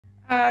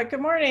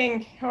Good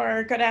morning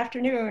or good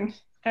afternoon,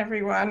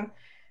 everyone.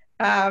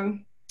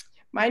 Um,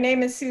 my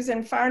name is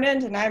Susan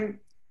Farnand, and I'm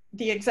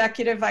the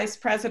Executive Vice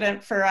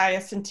President for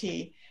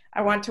IS&T.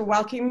 I want to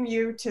welcome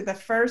you to the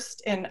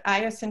first in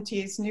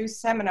IS&T's new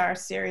seminar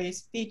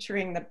series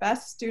featuring the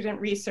best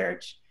student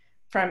research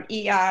from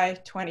EI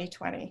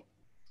 2020.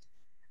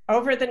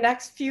 Over the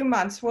next few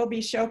months, we'll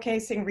be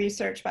showcasing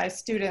research by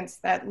students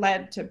that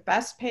led to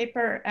Best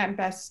Paper and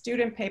Best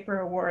Student Paper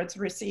awards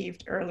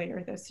received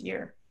earlier this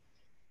year.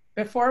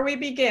 Before we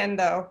begin,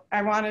 though,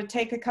 I want to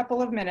take a couple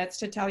of minutes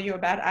to tell you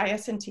about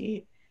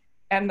IS&T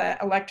and the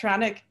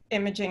Electronic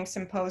Imaging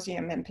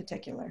Symposium in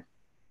particular.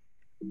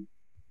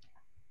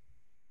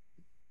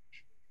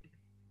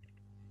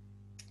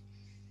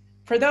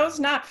 For those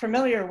not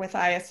familiar with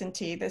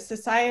IS&T, the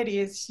society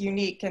is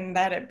unique in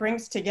that it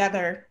brings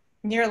together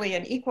nearly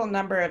an equal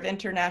number of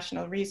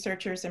international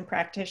researchers and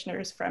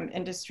practitioners from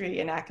industry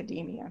and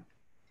academia.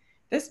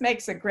 This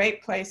makes a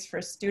great place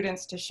for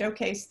students to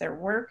showcase their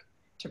work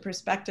to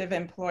prospective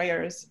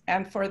employers,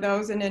 and for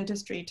those in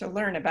industry to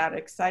learn about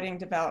exciting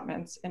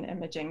developments in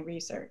imaging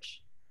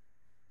research.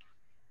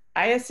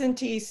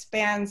 IS&T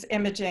spans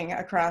imaging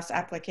across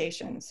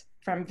applications,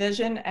 from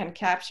vision and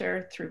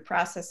capture through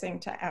processing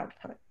to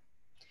output.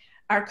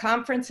 Our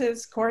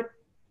conferences,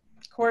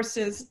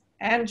 courses,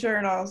 and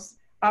journals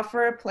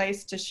offer a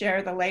place to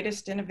share the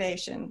latest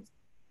innovations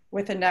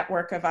with a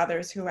network of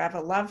others who have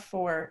a love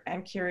for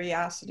and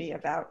curiosity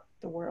about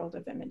the world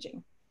of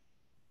imaging.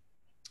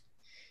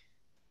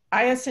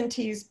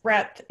 IS&T's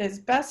breadth is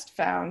best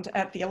found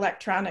at the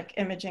Electronic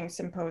Imaging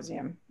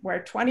Symposium,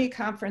 where 20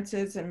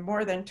 conferences and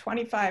more than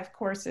 25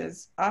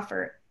 courses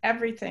offer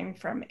everything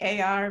from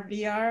AR,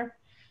 VR,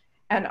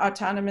 and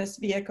autonomous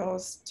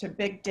vehicles to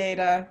big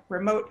data,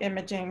 remote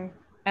imaging,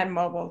 and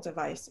mobile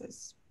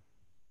devices.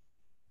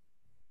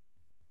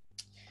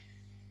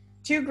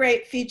 Two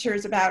great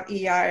features about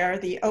EI are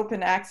the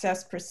open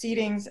access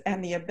proceedings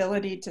and the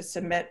ability to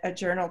submit a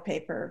journal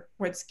paper,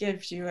 which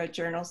gives you a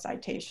journal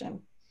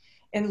citation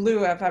in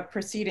lieu of a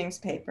proceedings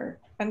paper,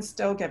 and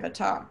still give a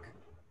talk.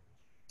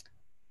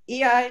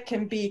 EI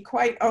can be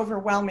quite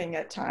overwhelming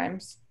at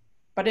times,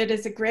 but it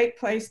is a great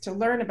place to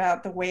learn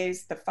about the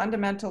ways the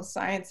fundamental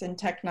science and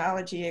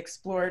technology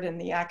explored in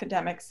the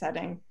academic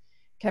setting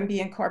can be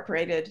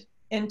incorporated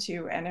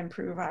into and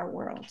improve our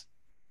world.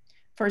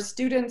 For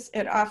students,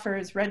 it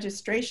offers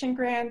registration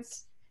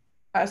grants,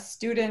 a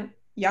student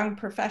young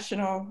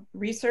professional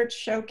research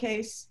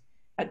showcase,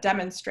 a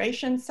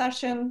demonstration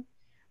session,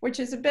 which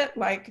is a bit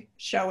like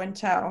show and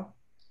tell,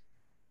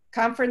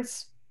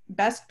 conference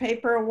best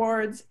paper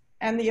awards,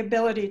 and the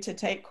ability to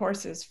take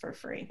courses for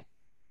free.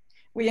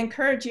 We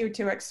encourage you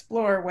to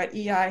explore what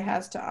EI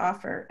has to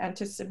offer and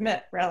to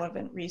submit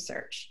relevant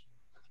research.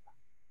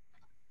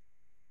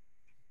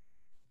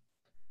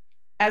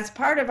 As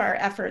part of our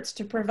efforts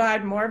to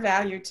provide more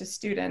value to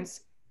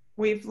students,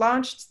 we've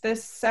launched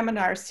this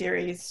seminar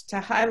series to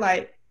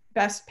highlight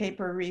best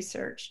paper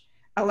research,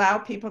 allow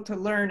people to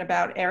learn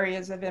about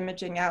areas of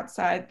imaging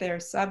outside their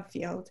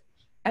subfield,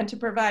 and to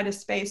provide a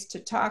space to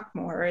talk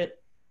more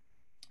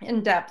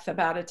in depth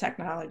about a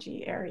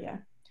technology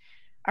area.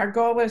 Our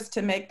goal is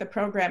to make the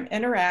program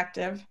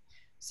interactive,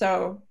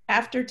 so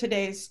after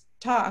today's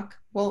talk,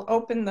 we'll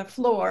open the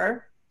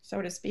floor,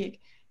 so to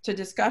speak, to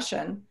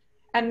discussion,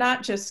 and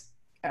not just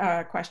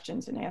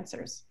questions and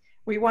answers.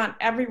 We want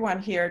everyone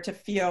here to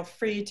feel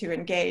free to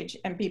engage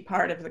and be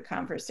part of the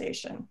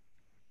conversation.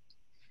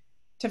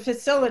 To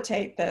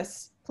facilitate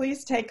this,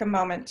 please take a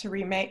moment to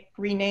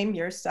rename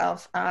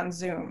yourself on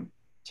Zoom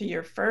to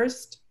your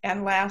first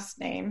and last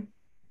name,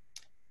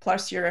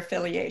 plus your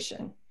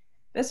affiliation.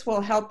 This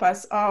will help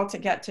us all to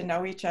get to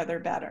know each other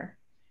better.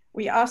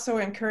 We also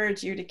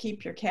encourage you to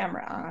keep your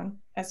camera on,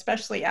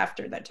 especially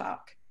after the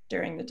talk,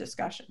 during the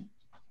discussion.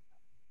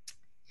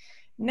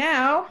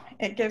 Now,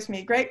 it gives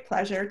me great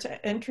pleasure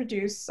to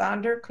introduce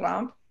Sander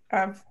Klomp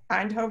of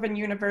Eindhoven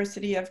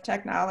University of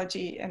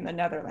Technology in the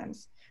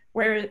Netherlands,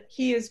 where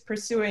he is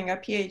pursuing a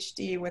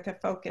PhD with a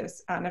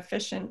focus on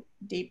efficient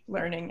deep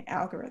learning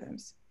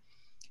algorithms.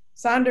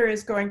 Sander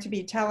is going to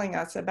be telling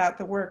us about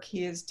the work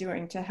he is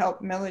doing to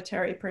help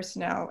military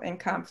personnel in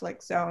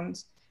conflict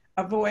zones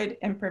avoid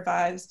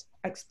improvised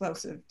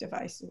explosive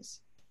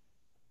devices.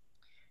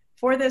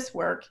 For this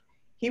work,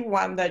 he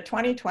won the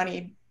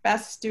 2020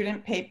 Best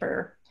Student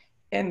Paper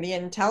in the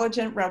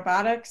Intelligent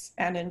Robotics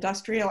and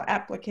Industrial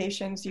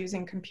Applications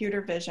Using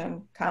Computer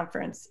Vision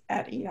conference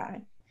at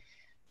EI.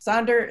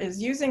 Sander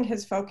is using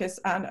his focus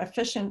on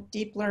efficient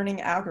deep learning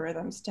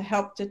algorithms to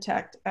help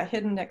detect a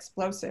hidden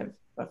explosive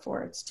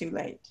before it's too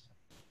late.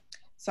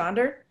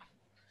 Sander?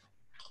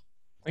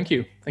 Thank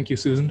you,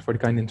 Susan, for the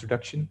kind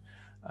introduction.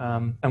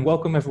 And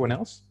welcome everyone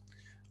else.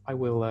 I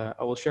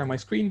will share my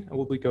screen and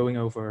we'll be going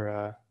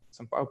over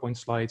some PowerPoint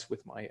slides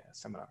with my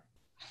seminar.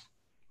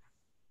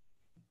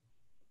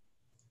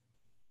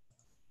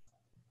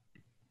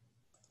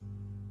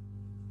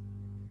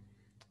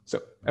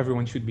 So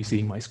everyone should be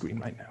seeing my screen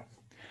right now.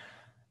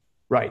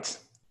 Right,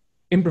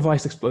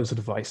 improvised explosive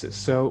devices.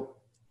 So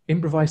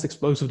Improvised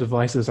explosive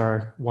devices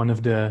are one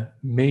of the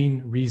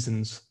main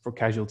reasons for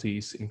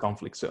casualties in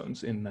conflict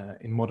zones in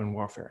modern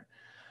warfare.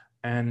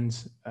 And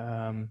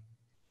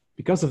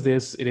because of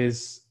this, it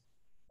is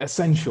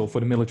essential for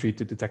the military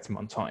to detect them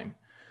on time.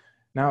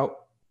 Now,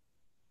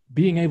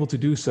 being able to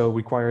do so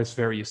requires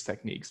various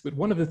techniques, but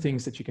one of the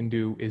things that you can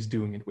do is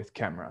doing it with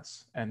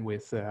cameras and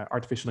with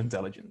artificial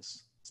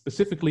intelligence.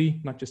 Specifically,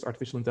 not just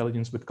artificial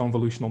intelligence, but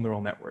convolutional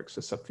neural networks,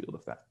 a subfield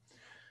of that.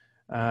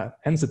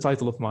 Hence the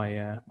title of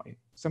my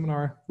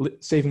seminar,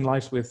 Saving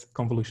Lives with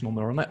Convolutional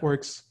Neural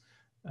Networks,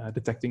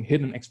 Detecting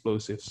Hidden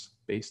Explosives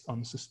Based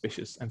on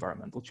Suspicious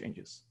Environmental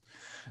Changes.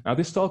 Now,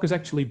 this talk is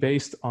actually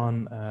based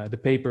on the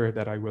paper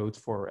that I wrote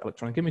for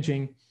electronic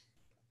imaging.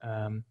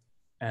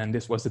 And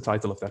this was the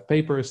title of that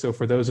paper. So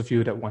for those of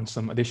you that want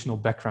some additional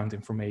background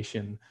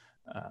information,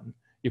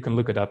 you can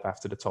look it up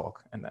after the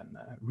talk and then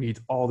read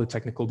all the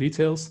technical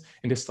details.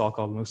 In this talk,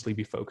 I'll mostly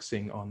be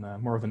focusing on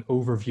more of an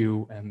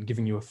overview and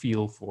giving you a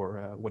feel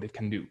for what it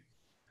can do.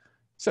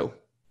 So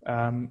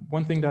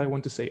one thing that I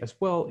want to say as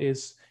well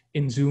is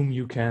in Zoom,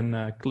 you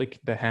can click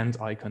the hand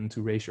icon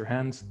to raise your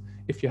hand.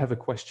 If you have a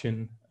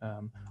question,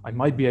 I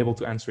might be able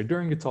to answer it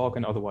during the talk,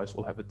 and otherwise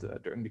we'll have it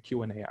during the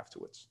Q&A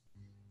afterwards.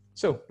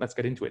 So let's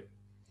get into it.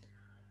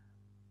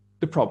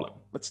 The problem.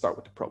 Let's start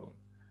with the problem.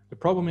 The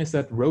problem is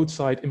that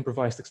roadside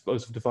improvised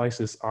explosive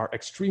devices are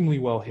extremely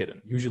well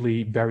hidden,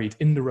 usually buried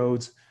in the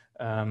road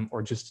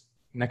or just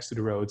next to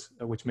the road,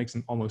 which makes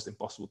them almost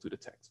impossible to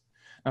detect.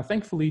 Now,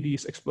 thankfully,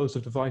 these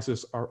explosive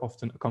devices are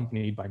often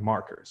accompanied by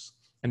markers.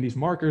 And these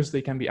markers,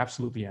 they can be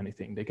absolutely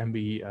anything. They can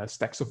be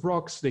stacks of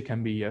rocks, they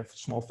can be a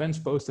small fence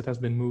post that has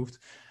been moved.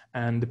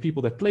 And the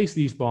people that place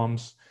these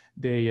bombs,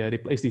 they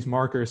place these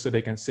markers so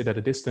they can sit at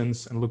a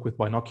distance and look with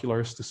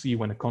binoculars to see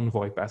when a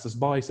convoy passes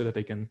by so that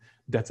they can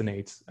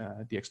detonate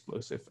the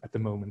explosive at the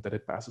moment that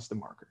it passes the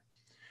marker.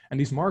 And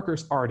these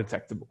markers are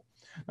detectable.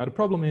 Now, the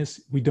problem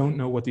is we don't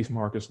know what these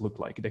markers look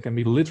like. They can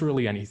be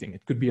literally anything.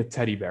 It could be a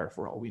teddy bear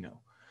for all we know.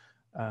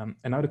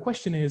 And now the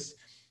question is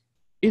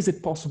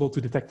it possible to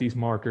detect these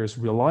markers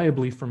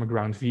reliably from a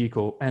ground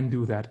vehicle and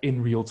do that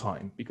in real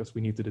time? Because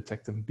we need to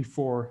detect them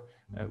before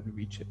we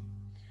reach it.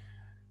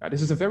 Now,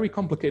 this is a very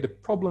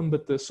complicated problem,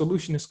 but the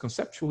solution is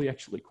conceptually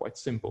actually quite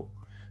simple.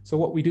 So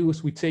what we do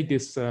is we take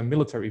this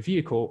military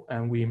vehicle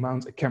and we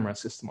mount a camera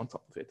system on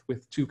top of it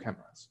with 2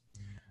 cameras.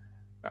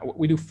 Now, what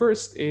we do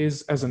first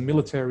is, as a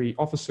military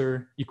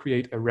officer, you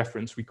create a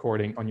reference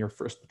recording on your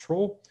first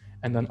patrol,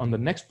 and then on the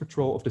next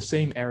patrol of the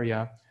same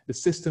area, the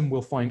system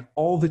will find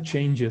all the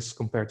changes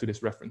compared to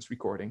this reference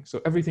recording.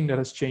 So everything that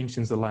has changed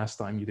since the last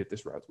time you did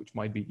this route, which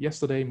might be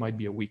yesterday, might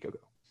be a week ago.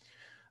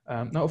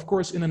 Now, of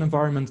course, in an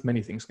environment,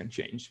 many things can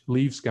change.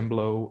 Leaves can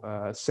blow,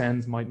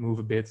 sand might move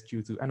a bit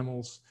due to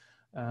animals.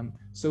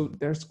 So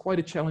there's quite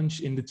a challenge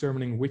in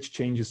determining which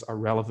changes are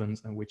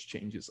relevant and which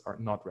changes are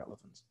not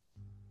relevant.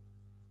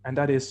 And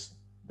that is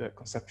the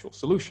conceptual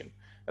solution.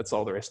 That's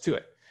all there is to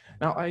it.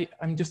 Now,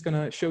 I'm just going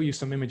to show you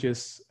some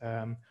images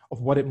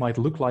of what it might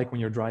look like when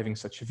you're driving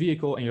such a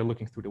vehicle and you're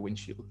looking through the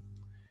windshield.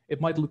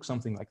 It might look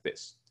something like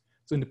this.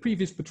 So in the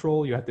previous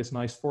patrol, you had this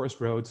nice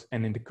forest road,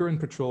 and in the current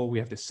patrol, we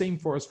have the same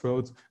forest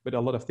road, but a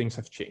lot of things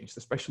have changed,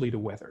 especially the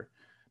weather.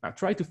 Now,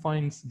 try to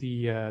find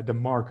the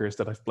markers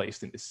that I've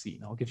placed in this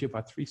scene. I'll give you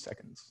about 3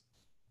 seconds.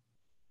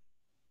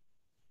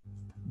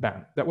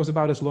 Bam. That was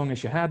about as long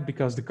as you had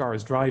because the car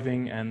is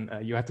driving, and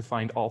you had to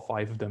find all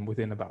 5 of them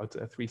within about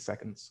 3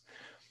 seconds.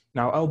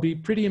 Now, I'll be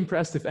pretty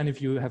impressed if any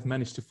of you have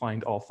managed to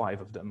find all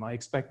 5 of them. I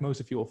expect most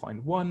of you will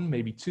find 1,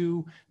 maybe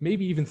 2,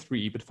 maybe even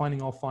 3, but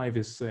finding all 5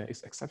 is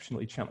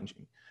exceptionally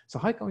challenging. So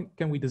how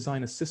can we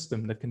design a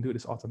system that can do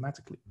this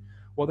automatically?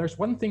 Well, there's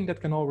one thing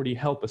that can already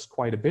help us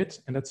quite a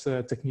bit, and that's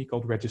a technique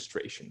called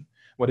registration.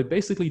 What it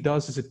basically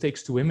does is it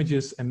takes 2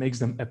 images and makes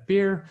them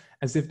appear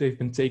as if they've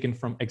been taken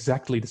from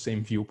exactly the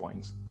same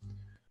viewpoint.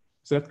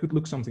 So that could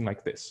look something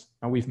like this.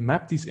 Now, we've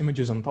mapped these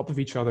images on top of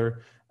each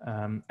other,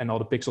 and all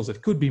the pixels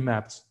that could be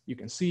mapped, you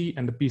can see,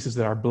 and the pieces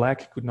that are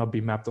black could not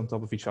be mapped on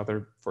top of each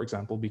other, for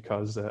example,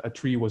 because a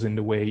tree was in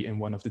the way in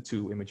one of the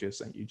 2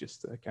 images and you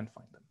just can't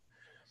find them.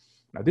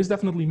 Now, this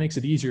definitely makes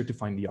it easier to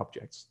find the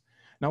objects.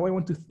 Now, I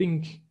want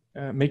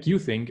to make you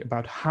think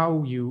about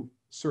how you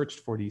searched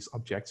for these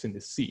objects in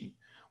this scene.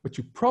 What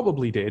you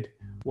probably did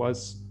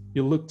was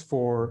you looked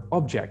for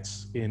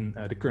objects in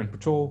the current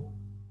patrol,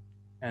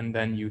 and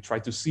then you try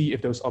to see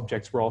if those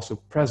objects were also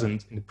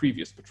present in the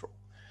previous patrol.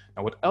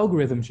 Now, what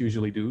algorithms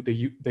usually do,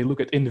 they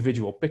look at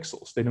individual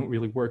pixels. They don't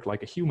really work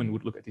like a human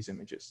would look at these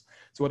images.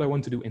 So what I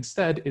want to do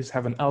instead is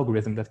have an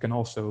algorithm that can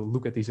also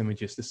look at these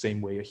images the same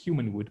way a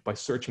human would by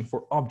searching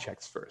for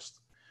objects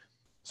first.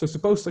 So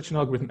suppose such an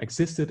algorithm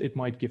existed, it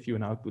might give you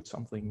an output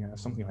something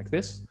like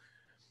this.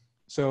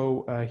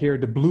 So here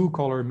the blue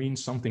color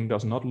means something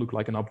does not look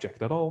like an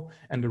object at all,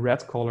 and the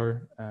red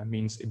color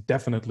means it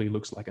definitely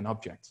looks like an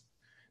object.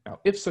 Now,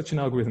 if such an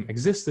algorithm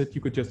existed, you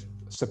could just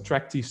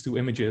subtract these 2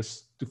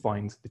 images to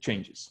find the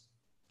changes.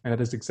 And that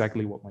is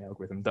exactly what my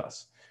algorithm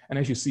does. And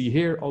as you see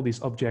here, all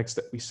these objects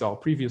that we saw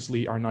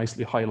previously are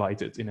nicely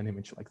highlighted in an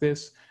image like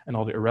this, and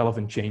all the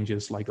irrelevant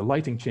changes, like the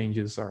lighting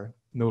changes, are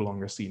no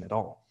longer seen at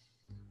all.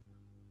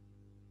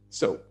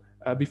 So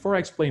before I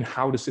explain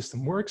how the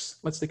system works,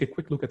 let's take a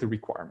quick look at the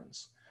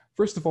requirements.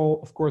 First of all,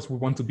 of course, we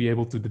want to be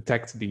able to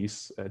detect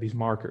these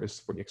markers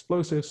for the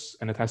explosives,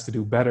 and it has to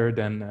do better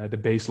than the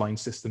baseline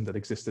system that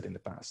existed in the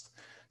past.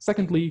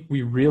 Secondly,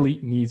 we really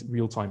need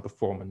real-time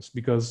performance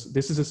because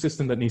this is a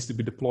system that needs to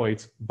be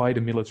deployed by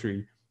the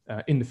military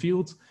in the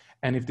field.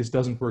 And if this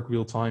doesn't work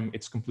real time,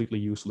 it's completely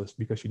useless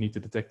because you need to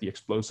detect the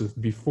explosive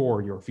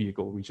before your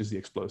vehicle reaches the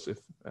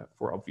explosive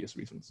for obvious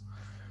reasons.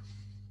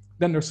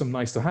 Then there's some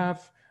nice to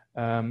have.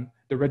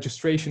 The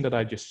registration that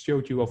I just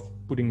showed you of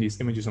putting these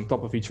images on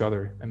top of each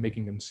other and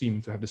making them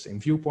seem to have the same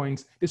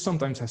viewpoint, this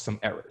sometimes has some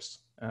errors.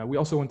 We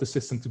also want the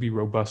system to be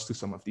robust to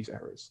some of these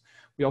errors.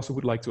 We also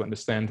would like to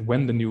understand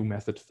when the new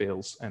method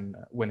fails and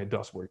when it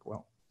does work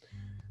well.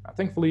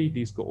 Thankfully,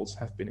 these goals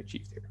have been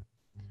achieved here.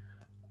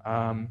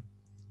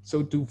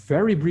 So to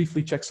very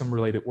briefly check some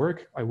related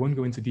work, I won't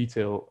go into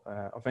detail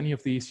of any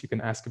of these. You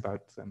can ask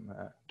about them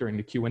during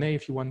the Q&A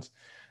if you want.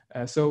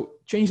 So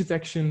change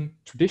detection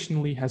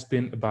traditionally has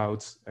been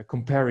about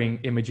comparing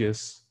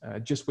images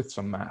just with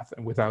some math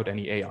and without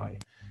any AI.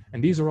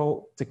 And these are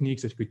all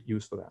techniques that you could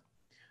use for that.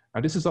 Now,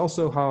 this is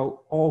also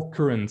how all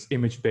current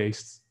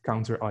image-based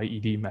counter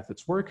IED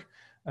methods work.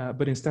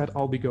 But instead,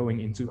 I'll be going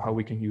into how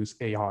we can use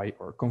AI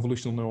or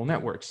convolutional neural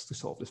networks to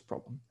solve this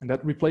problem. And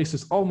that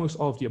replaces almost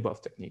all of the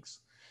above techniques.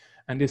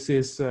 And this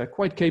is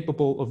quite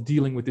capable of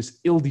dealing with this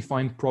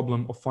ill-defined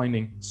problem of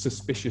finding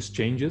suspicious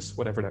changes,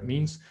 whatever that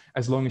means,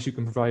 as long as you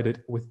can provide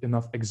it with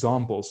enough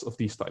examples of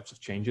these types of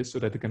changes so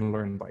that it can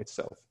learn by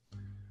itself.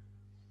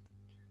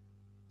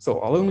 So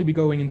I'll only be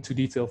going into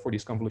detail for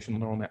these convolutional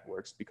neural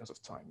networks because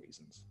of time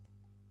reasons.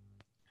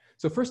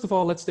 So first of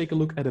all, let's take a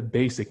look at a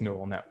basic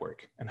neural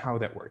network and how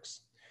that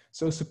works.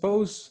 So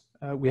suppose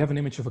we have an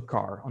image of a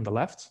car on the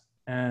left,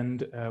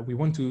 and we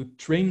want to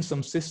train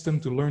some system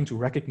to learn to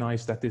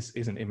recognize that this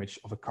is an image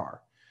of a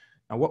car.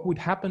 Now, what would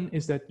happen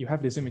is that you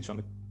have this image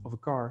of a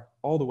car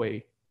all the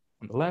way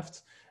on the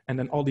left, and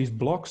then all these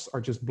blocks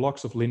are just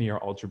blocks of linear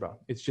algebra.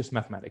 It's just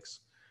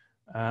mathematics.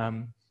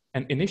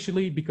 And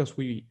initially, because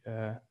we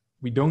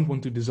don't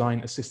want to design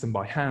a system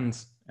by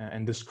hand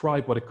and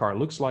describe what a car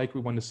looks like,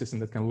 we want a system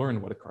that can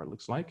learn what a car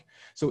looks like.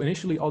 So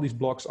initially, all these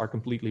blocks are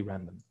completely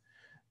random.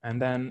 And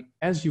then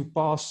as you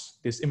pass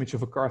this image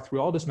of a car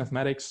through all this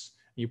mathematics,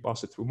 you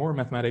pass it through more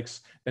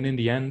mathematics, then in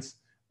the end,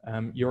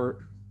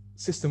 your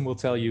system will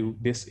tell you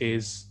this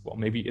is, well,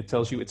 maybe it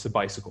tells you it's a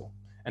bicycle.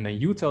 And then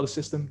you tell the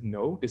system,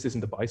 no, this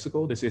isn't a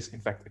bicycle, this is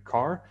in fact a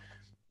car.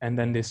 And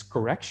then this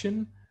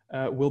correction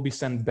will be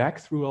sent back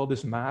through all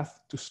this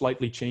math to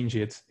slightly change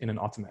it in an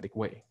automatic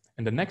way.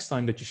 And the next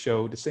time that you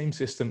show the same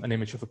system an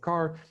image of a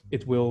car,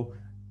 it will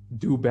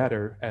do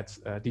better at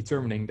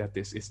determining that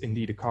this is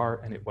indeed a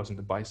car and it wasn't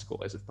a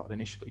bicycle as it thought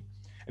initially.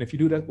 And if you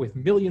do that with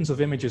millions of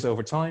images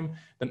over time,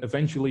 then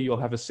eventually you'll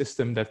have a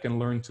system that can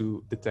learn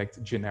to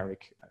detect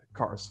generic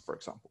cars, for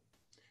example.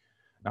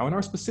 Now, in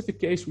our specific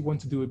case, we want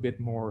to do a bit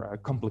more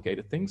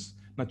complicated things,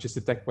 not just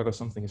detect whether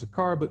something is a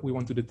car, but we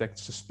want to detect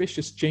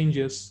suspicious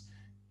changes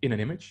in an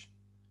image.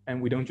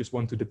 And we don't just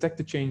want to detect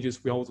the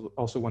changes, we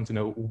also want to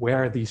know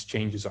where these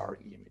changes are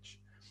in the image.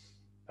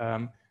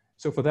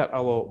 So for that, I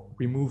will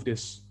remove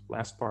this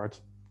last part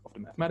of the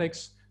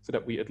mathematics so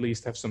that we at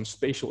least have some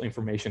spatial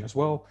information as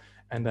well.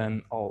 And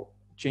then I'll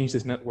change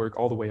this network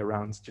all the way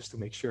around just to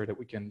make sure that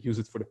we can use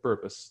it for the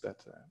purpose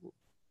that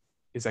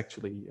is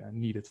actually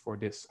needed for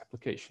this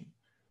application.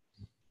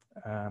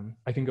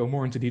 I can go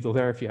more into detail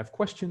there if you have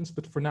questions,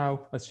 but for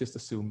now, let's just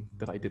assume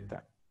that I did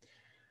that.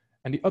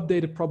 And the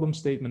updated problem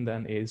statement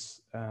then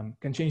is,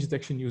 can change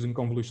detection using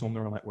convolutional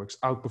neural networks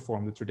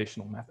outperform the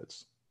traditional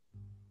methods?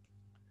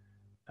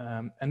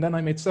 And then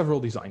I made several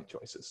design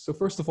choices. So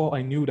first of all,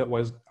 I knew that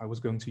I was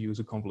going to use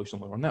a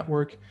convolutional neural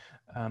network,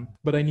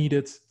 but I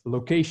needed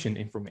location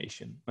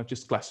information, not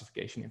just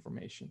classification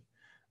information.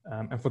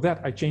 And for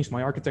that, I changed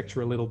my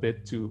architecture a little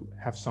bit to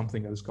have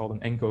something that is called an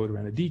encoder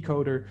and a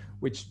decoder,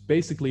 which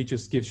basically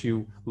just gives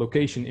you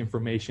location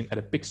information at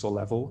a pixel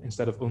level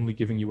instead of only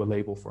giving you a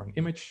label for an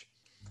image.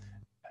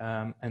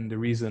 And the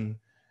reason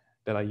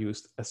that I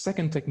used a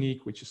second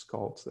technique, which is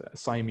called a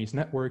Siamese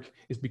network,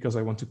 is because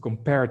I want to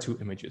compare two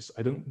images.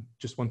 I don't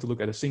just want to look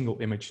at a single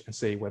image and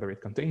say whether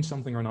it contains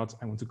something or not.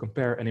 I want to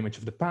compare an image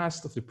of the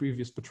past, of the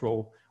previous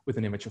patrol, with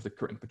an image of the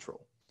current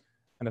patrol.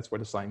 And that's where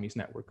the Siamese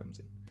network comes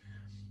in.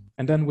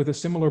 And then with a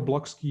similar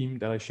block scheme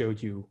that I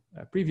showed you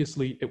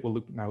previously, it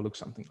will now look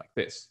something like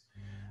this.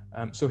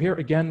 So here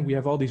again, we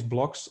have all these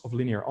blocks of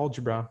linear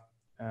algebra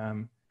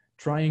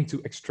trying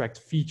to extract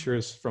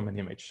features from an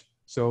image.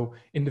 So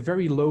in the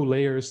very low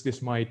layers,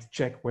 this might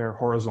check where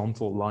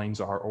horizontal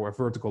lines are or where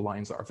vertical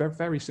lines are, very,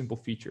 very simple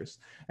features.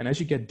 And as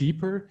you get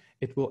deeper,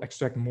 it will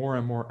extract more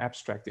and more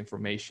abstract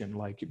information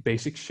like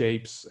basic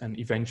shapes and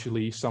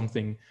eventually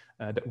something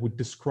that would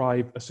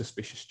describe a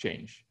suspicious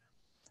change.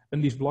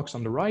 Then these blocks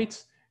on the right,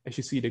 as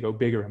you see, they go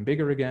bigger and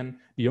bigger again.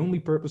 The only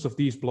purpose of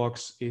these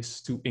blocks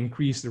is to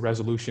increase the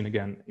resolution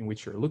again in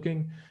which you're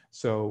looking.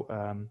 So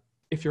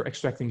if you're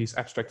extracting these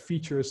abstract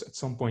features, at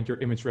some point your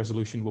image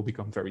resolution will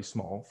become very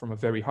small, from a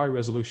very high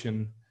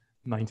resolution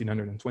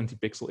 1920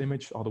 pixel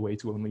image all the way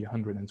to only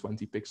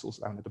 120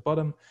 pixels down at the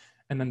bottom.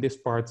 And then this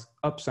part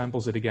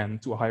upsamples it again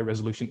to a high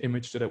resolution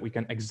image so that we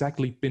can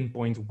exactly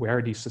pinpoint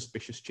where these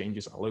suspicious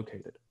changes are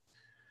located.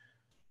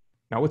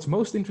 Now, what's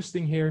most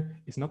interesting here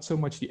is not so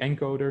much the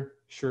encoder.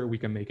 Sure, we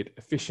can make it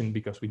efficient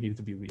because we need it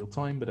to be real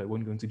time, but I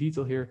won't go into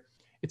detail here.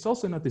 It's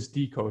also not this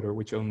decoder,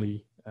 which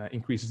only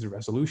increases the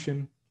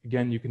resolution.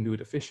 Again, you can do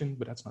it efficient,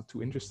 but that's not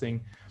too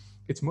interesting.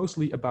 It's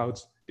mostly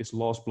about this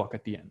loss block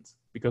at the end,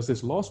 because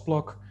this loss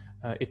block,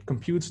 it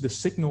computes the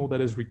signal that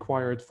is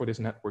required for this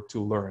network to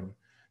learn.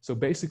 So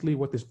basically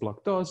what this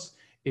block does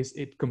is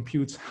it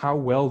computes how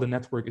well the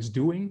network is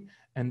doing,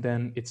 and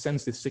then it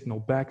sends this signal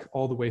back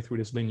all the way through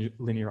this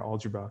linear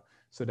algebra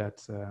so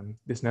that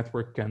this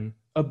network can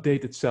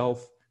update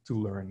itself to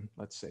learn,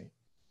 let's say.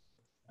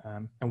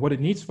 And what it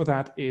needs for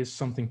that is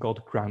something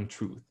called ground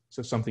truth.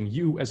 So something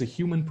you as a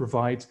human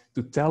provide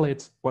to tell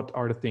it what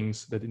are the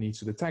things that it needs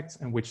to detect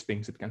and which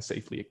things it can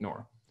safely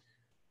ignore.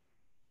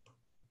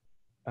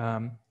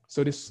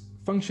 So this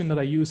function that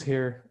I use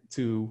here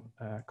to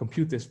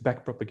compute this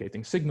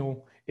backpropagating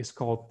signal is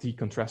called the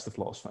contrastive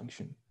loss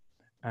function.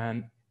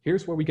 And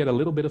here's where we get a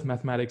little bit of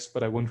mathematics,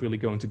 but I won't really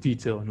go into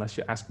detail unless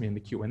you ask me in the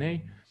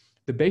Q&A.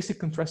 The basic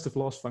contrastive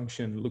loss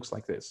function looks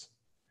like this.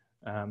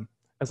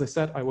 As I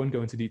said, I won't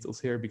go into details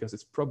here because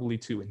it's probably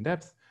too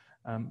in-depth,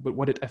 but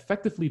what it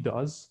effectively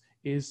does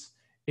is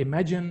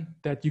imagine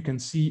that you can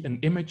see an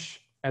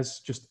image as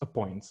just a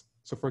point.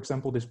 So for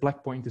example, this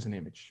black point is an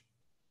image.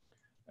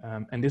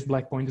 And this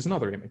black point is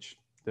another image,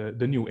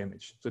 the new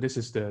image. So this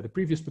is the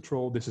previous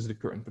patrol, this is the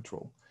current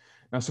patrol.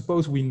 Now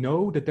suppose we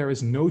know that there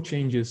is no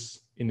changes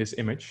in this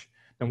image,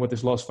 then what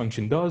this loss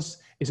function does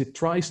is it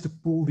tries to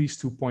pull these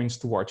 2 points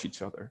towards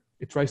each other.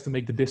 It tries to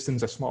make the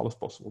distance as small as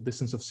possible,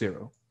 distance of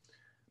 0.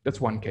 That's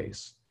one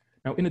case.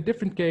 Now, in a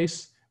different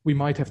case, we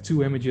might have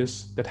 2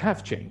 images that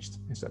have changed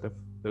instead of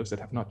those that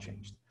have not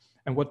changed.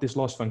 And what this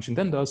loss function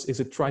then does is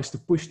it tries to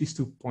push these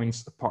 2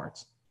 points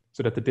apart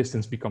so that the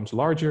distance becomes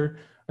larger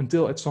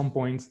until at some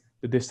point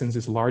the distance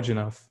is large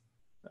enough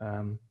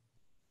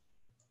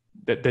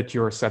that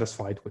you're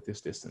satisfied with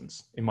this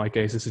distance. In my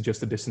case, this is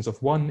just a distance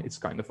of 1. It's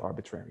kind of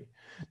arbitrary.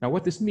 Now,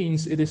 what this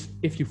means, it is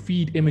if you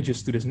feed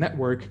images to this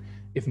network,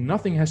 if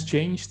nothing has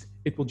changed,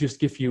 it will just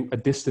give you a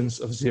distance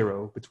of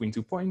 0 between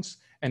 2 points.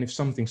 And if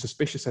something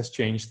suspicious has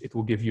changed, it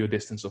will give you a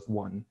distance of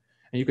 1.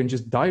 And you can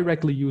just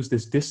directly use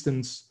this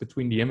distance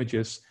between the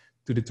images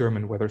to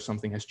determine whether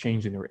something has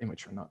changed in your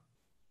image or not.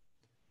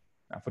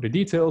 Now, for the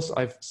details,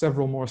 I have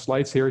several more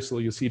slides here. So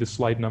you'll see the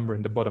slide number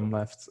in the bottom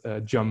left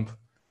jump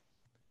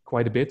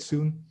quite a bit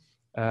soon.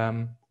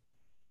 And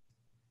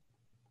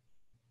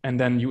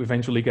then you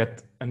eventually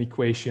get an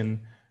equation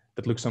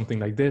that looks something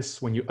like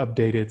this when you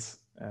update it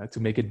to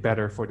make it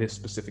better for this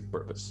specific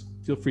purpose.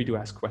 Feel free to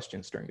ask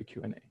questions during the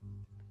Q&A.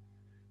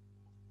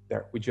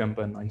 There, we jump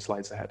 9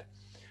 slides ahead.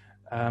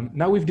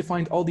 Now we've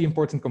defined all the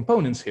important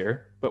components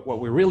here, but what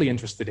we're really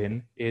interested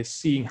in is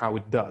seeing how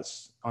it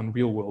does on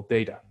real world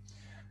data.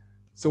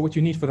 So what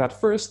you need for that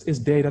first is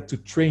data to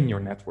train your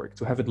network,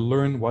 to have it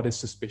learn what is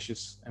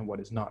suspicious and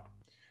what is not.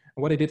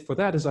 And what I did for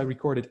that is I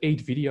recorded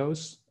 8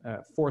 videos,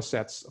 4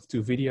 sets of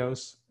 2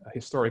 videos, a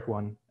historic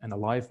one and a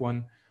live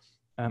one,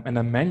 and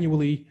then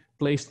manually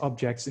placed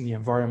objects in the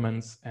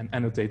environment and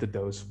annotated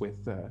those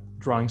with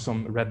drawing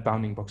some red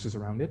bounding boxes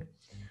around it.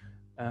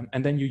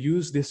 And then you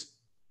use this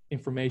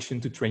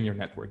information to train your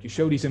network. You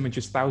show these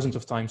images thousands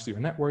of times to your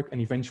network, and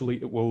eventually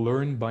it will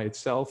learn by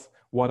itself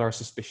what are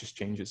suspicious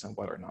changes and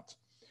what are not.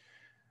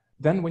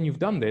 Then when you've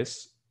done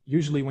this,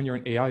 usually when you're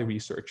an AI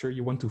researcher,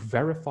 you want to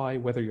verify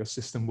whether your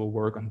system will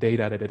work on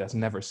data that it has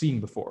never seen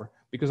before.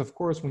 Because of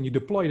course, when you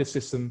deploy the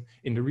system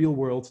in the real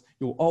world,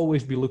 you'll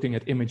always be looking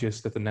at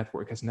images that the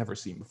network has never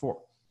seen before.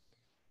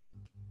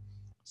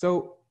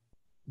 So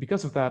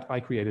because of that, I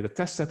created a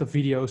test set of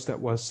videos that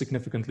was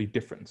significantly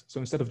different.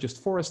 So instead of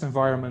just forest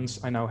environments,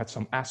 I now had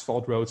some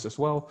asphalt roads as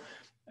well.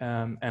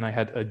 And I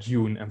had a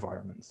dune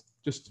environment,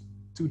 just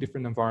 2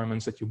 different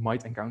environments that you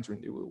might encounter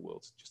in the real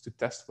world, just to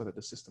test whether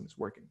the system is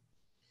working.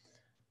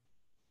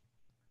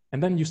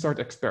 And then you start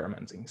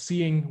experimenting,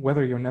 seeing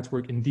whether your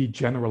network indeed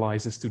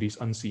generalizes to these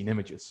unseen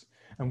images.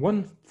 And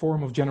one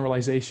form of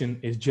generalization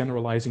is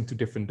generalizing to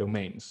different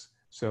domains.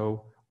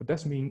 So what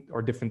that means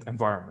are different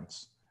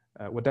environments.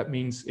 What that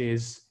means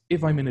is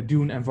if I'm in a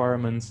dune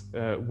environment,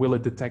 will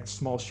it detect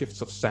small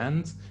shifts of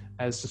sand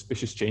as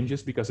suspicious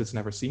changes because it's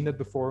never seen that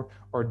before?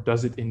 Or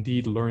does it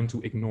indeed learn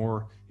to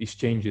ignore these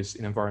changes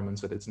in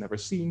environments that it's never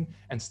seen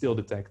and still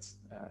detect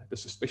the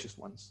suspicious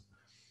ones?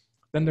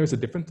 Then there's a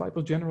different type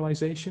of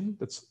generalization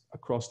that's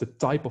across the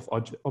type of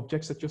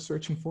objects that you're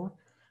searching for.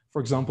 For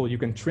example, you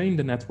can train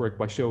the network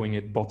by showing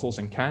it bottles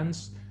and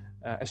cans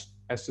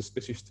as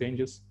suspicious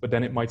changes, but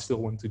then it might still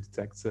want to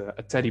detect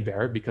a teddy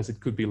bear because it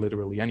could be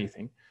literally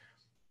anything.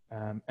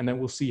 And then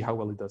we'll see how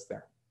well it does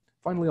there.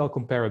 Finally, I'll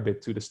compare a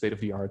bit to the state of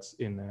the art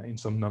in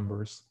some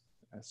numbers,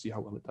 see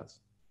how well it does.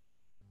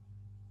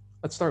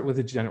 Let's start with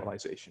the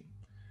generalization.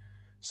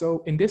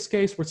 So in this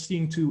case, we're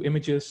seeing two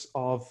images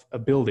of a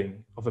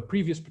building, of a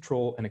previous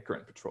patrol and a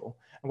current patrol.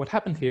 And what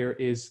happened here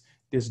is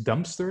this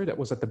dumpster that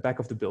was at the back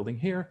of the building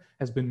here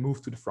has been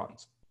moved to the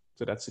front.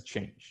 So that's a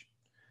change.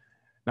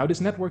 Now,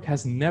 this network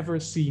has never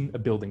seen a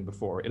building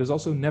before. It has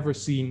also never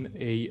seen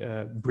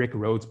a brick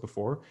road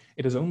before.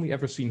 It has only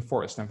ever seen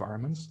forest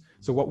environments.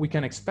 So what we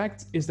can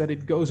expect is that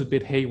it goes a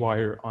bit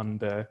haywire on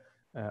the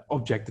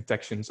object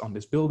detections on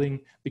this building,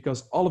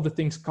 because all of the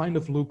things kind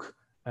of look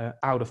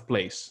out of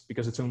place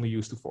because it's only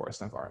used to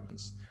forest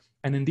environments.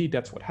 And indeed,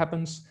 that's what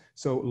happens.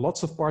 So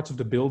lots of parts of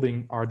the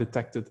building are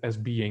detected as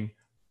being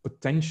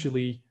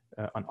potentially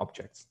an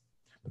object.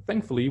 But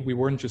thankfully, we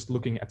weren't just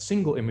looking at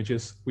single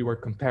images, we were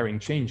comparing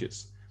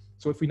changes.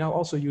 So if we now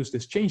also use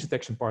this change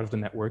detection part of the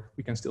network,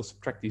 we can still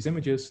subtract these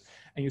images,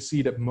 and you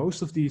see that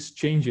most of these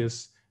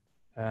changes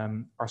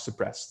are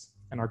suppressed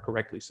and are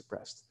correctly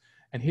suppressed.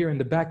 And here in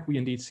the back, we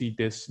indeed see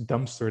this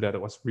dumpster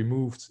that was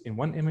removed in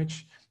one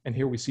image, and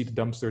here we see the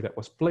dumpster that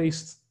was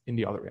placed in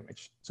the other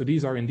image. So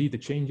these are indeed the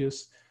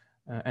changes.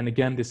 And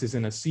again, this is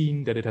in a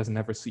scene that it has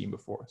never seen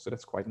before, so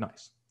that's quite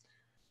nice.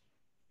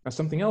 Now,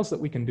 something else that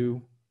we can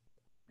do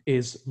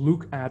is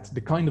look at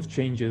the kind of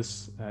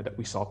changes that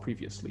we saw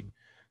previously.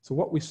 So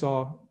what we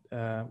saw,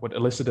 what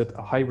elicited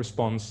a high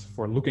response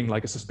for looking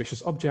like a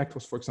suspicious object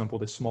was, for example,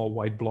 this small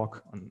white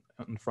block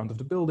on front of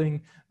the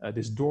building,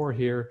 this door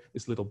here,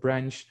 this little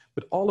branch,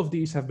 but all of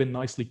these have been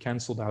nicely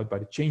canceled out by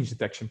the change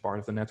detection part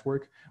of the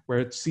network, where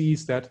it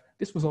sees that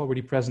this was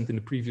already present in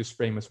the previous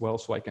frame as well,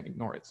 so I can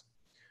ignore it.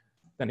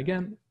 Then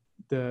again,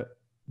 the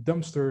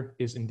dumpster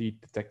is indeed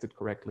detected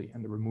correctly,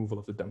 and the removal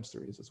of the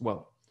dumpster is as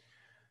well.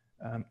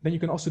 Then you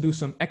can also do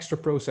some extra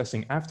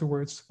processing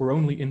afterwards. We're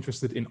only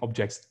interested in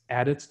objects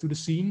added to the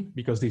scene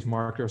because these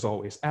markers are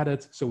always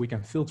added, so we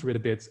can filter it a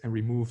bit and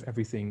remove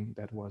everything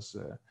that was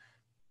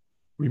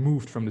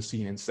removed from the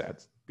scene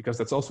instead, because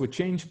that's also a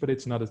change, but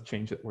it's not a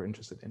change that we're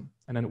interested in.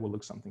 And then it will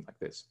look something like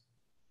this.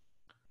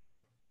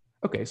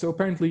 Okay, so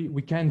apparently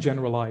we can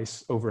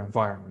generalize over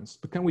environments,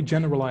 but can we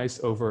generalize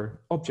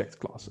over object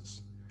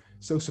classes?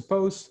 So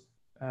suppose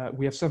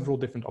we have several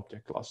different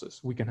object classes.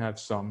 We can have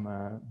some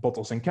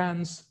bottles and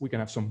cans, we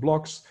can have some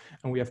blocks,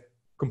 and we have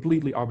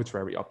completely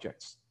arbitrary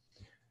objects.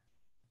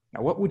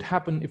 Now, what would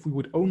happen if we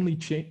would only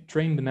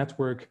train the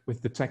network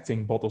with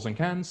detecting bottles and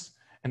cans,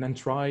 and then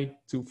try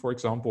to, for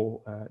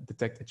example,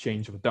 detect a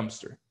change of a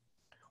dumpster?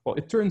 Well,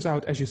 it turns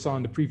out, as you saw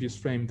in the previous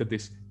frame, that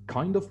this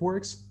kind of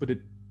works, but it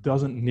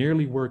doesn't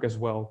nearly work as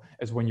well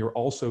as when you're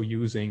also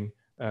using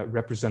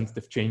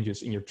representative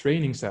changes in your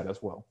training set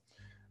as well.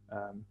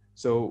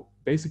 So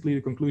basically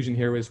the conclusion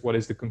here is what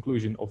is the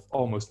conclusion of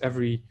almost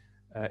every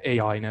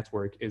AI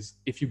network is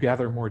if you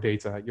gather more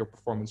data, your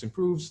performance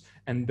improves,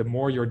 and the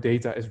more your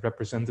data is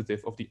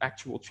representative of the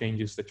actual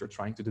changes that you're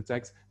trying to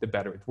detect, the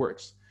better it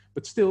works.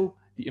 But still,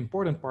 the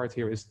important part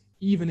here is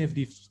even if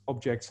these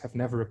objects have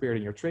never appeared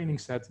in your training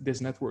set, this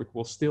network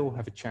will still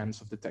have a chance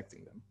of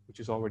detecting them, which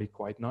is already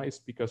quite nice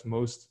because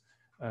most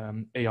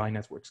AI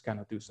networks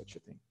cannot do such a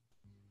thing.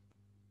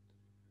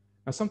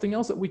 Now, something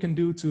else that we can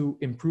do to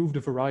improve the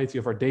variety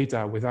of our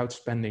data without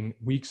spending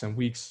weeks and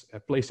weeks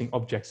placing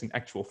objects in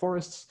actual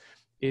forests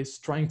is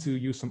trying to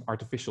use some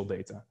artificial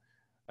data.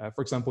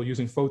 For example,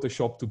 using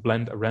Photoshop to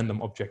blend a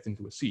random object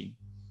into a scene.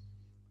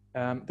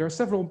 There are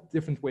several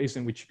different ways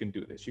in which you can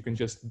do this. You can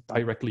just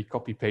directly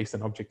copy paste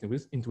an object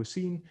into a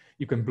scene.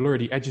 You can blur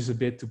the edges a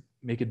bit to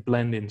make it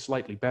blend in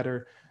slightly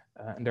better.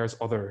 And there's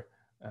other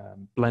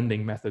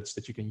blending methods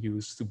that you can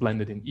use to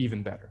blend it in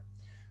even better.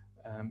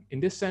 In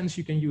this sense,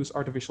 you can use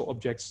artificial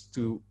objects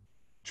to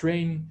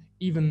train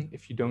even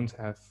if you don't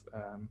have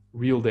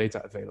real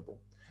data available.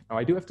 Now,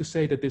 I do have to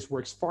say that this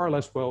works far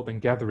less well than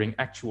gathering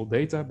actual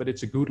data, but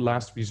it's a good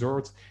last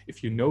resort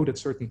if you know that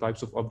certain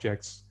types of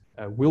objects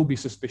will be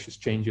suspicious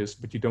changes,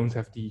 but you don't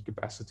have the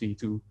capacity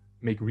to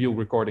make real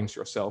recordings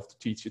yourself to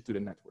teach it to the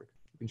network.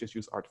 You can just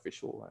use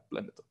artificial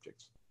blended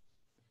objects.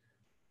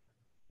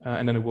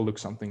 And then it will look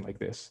something like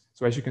this.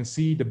 So as you can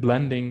see, the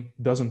blending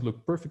doesn't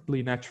look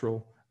perfectly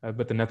natural,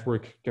 but the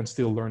network can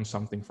still learn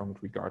something from it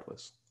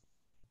regardless.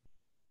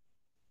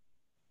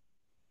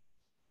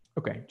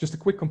 Okay, just a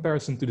quick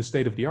comparison to the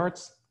state of the art,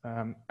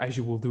 as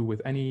you will do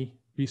with any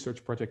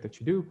research project that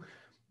you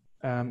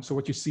do. So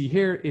what you see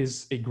here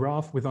is a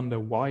graph with on the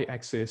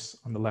y-axis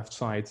on the left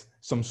side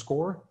some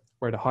score,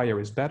 where the higher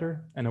is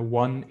better, and a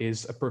 1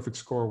 is a perfect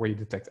score where you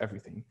detect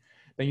everything.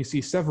 Then you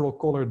see several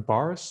colored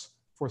bars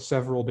for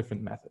several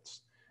different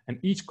methods. And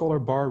each color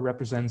bar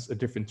represents a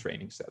different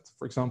training set.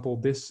 For example,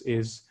 this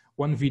is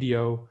one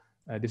video,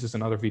 this is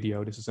another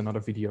video, this is another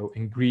video,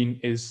 and green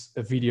is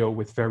a video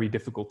with very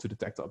difficult to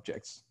detect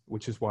objects,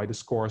 which is why the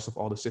scores of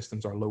all the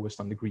systems are lowest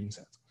on the green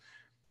set.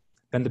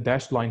 Then the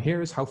dashed line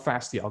here is how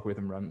fast the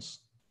algorithm runs.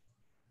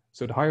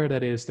 So the higher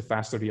that is, the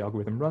faster the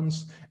algorithm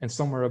runs, and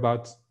somewhere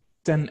about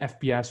 10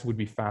 FPS would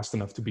be fast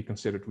enough to be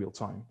considered real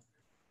time.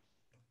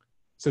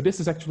 So this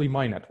is actually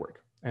my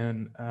network.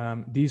 And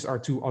these are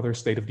two other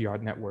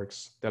state-of-the-art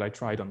networks that I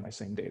tried on my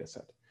same data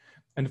set.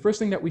 And the first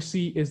thing that we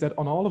see is that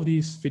on all of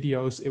these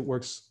videos, it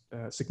works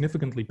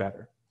significantly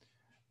better.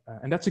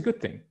 And that's a good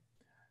thing.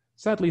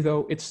 Sadly,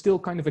 though, it's still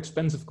kind of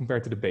expensive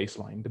compared to the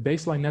baseline. The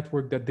baseline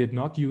network that did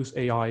not use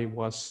AI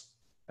was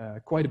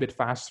quite a bit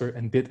faster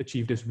and did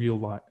achieve this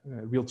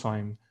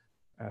real-time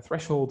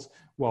threshold,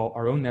 while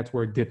our own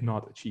network did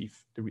not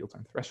achieve the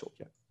real-time threshold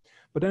yet.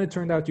 But then it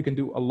turned out you can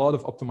do a lot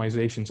of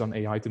optimizations on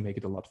AI to make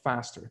it a lot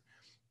faster.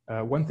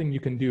 One thing you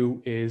can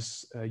do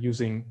is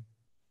using,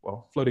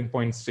 well, floating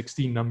point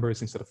 16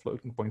 numbers instead of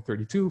floating point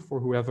 32 for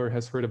whoever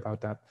has heard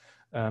about that.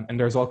 And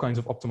there's all kinds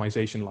of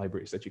optimization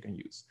libraries that you can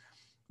use.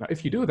 Now,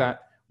 if you do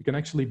that, you can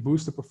actually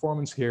boost the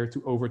performance here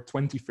to over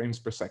 20 frames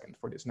per second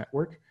for this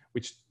network,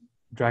 which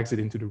drags it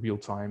into the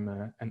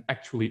real-time and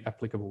actually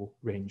applicable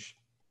range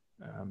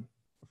of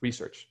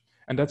research.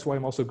 And that's why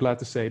I'm also glad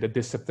to say that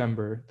this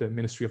September, the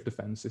Ministry of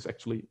Defense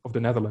of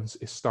the Netherlands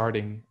is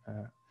starting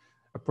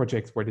a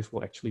project where this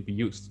will actually be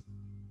used.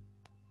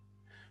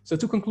 So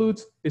to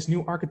conclude, this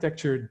new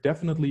architecture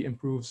definitely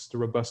improves the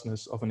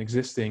robustness of an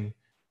existing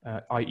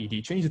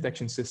IED change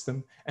detection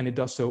system, and it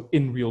does so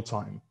in real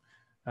time.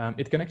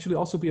 It can actually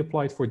also be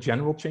applied for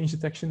general change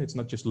detection. It's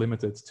not just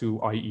limited to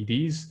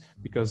IEDs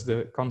because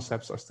the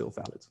concepts are still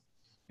valid.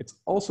 It's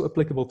also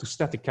applicable to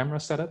static camera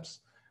setups.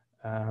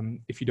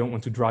 If you don't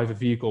want to drive a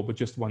vehicle, but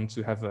just want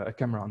to have a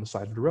camera on the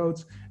side of the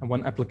road. And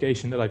one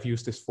application that I've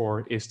used this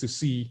for is to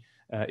see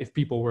if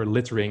people were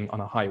littering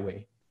on a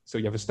highway. So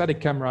you have a static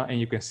camera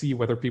and you can see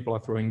whether people are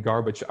throwing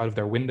garbage out of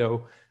their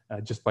window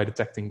just by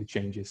detecting the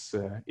changes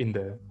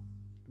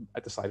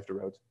at the side of the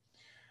road.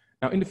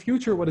 Now, in the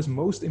future, what is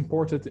most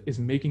important is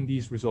making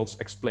these results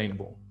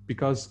explainable,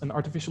 because an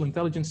artificial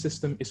intelligence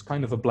system is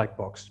kind of a black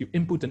box. You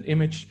input an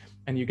image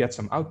and you get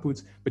some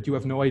output, but you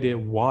have no idea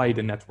why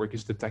the network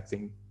is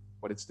detecting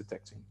what it's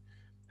detecting.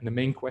 And the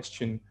main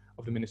question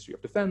of the Ministry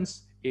of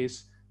Defense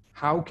is,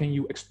 how can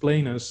you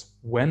explain us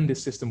when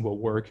this system will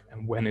work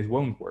and when it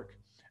won't work?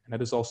 And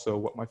that is also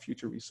what my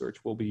future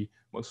research will be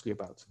mostly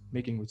about,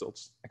 making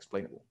results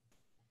explainable.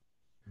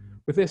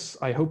 With this,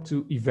 I hope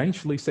to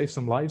eventually save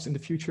some lives in the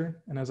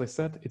future. And as I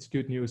said, it's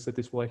good news that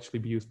this will actually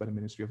be used by the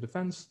Ministry of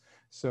Defense.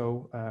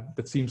 So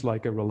that seems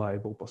like a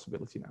reliable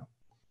possibility now.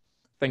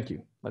 Thank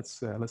you. Let's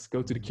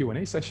go to the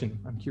Q&A session.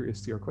 I'm curious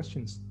to your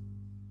questions.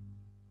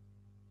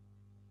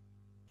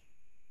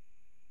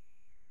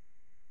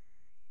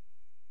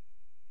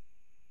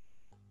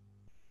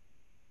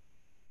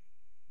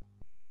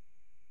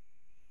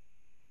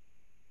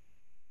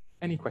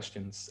 Any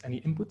questions? Any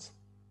input?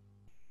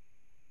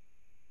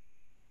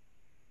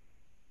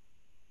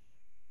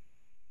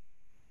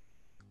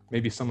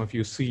 Maybe some of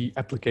you see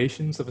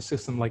applications of a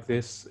system like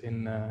this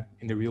in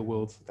the real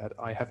world that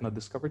I have not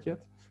discovered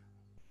yet.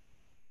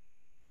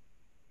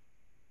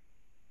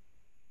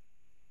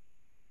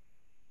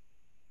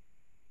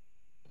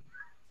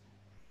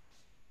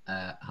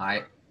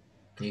 Hi,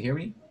 can you hear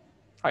me?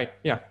 Hi,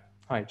 yeah.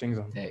 Hi,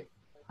 Jingzong. Hey,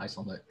 hi,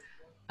 Sander.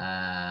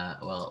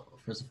 Well,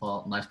 first of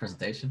all, nice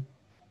presentation.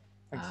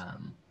 Thanks.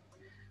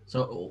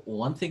 So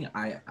one thing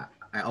I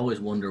always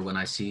wonder when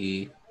I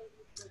see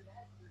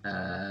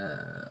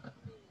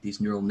these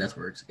neural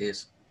networks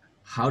is,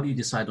 how do you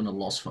decide on a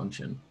loss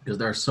function? Because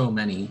there are so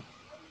many.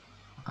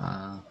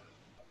 How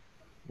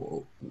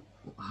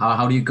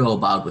do you go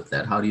about with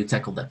that? How do you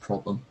tackle that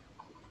problem?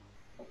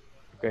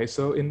 Okay,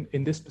 so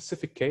in this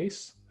specific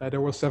case,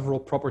 there were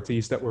several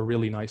properties that were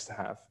really nice to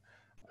have.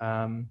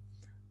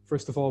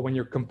 First of all, when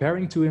you're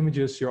comparing two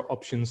images, your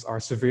options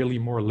are severely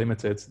more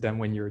limited than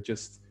when you're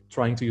just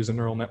trying to use a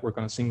neural network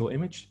on a single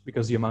image,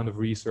 because the amount of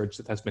research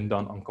that has been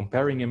done on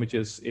comparing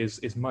images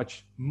is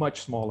much,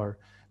 much smaller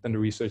than the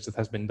research that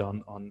has been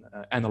done on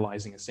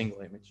analyzing a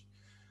single image.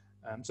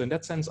 So in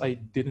that sense, I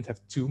didn't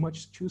have too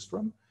much to choose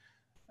from.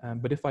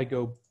 But if I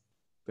go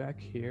back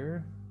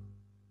here,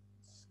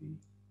 let's see.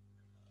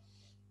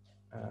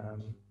 To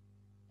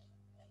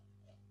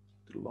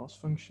the loss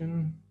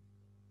function.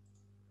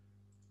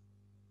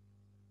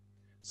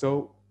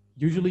 So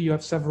usually you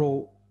have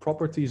several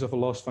properties of a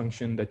loss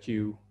function that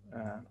you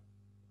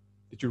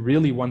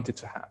really wanted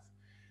to have.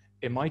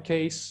 In my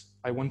case,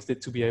 I wanted it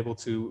to be able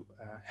to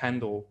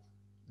handle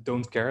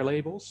don't care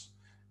labels.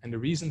 And the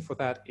reason for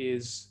that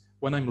is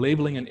when I'm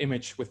labeling an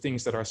image with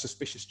things that are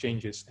suspicious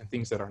changes and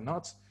things that are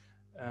not,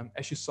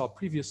 as you saw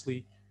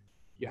previously,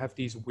 you have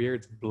these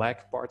weird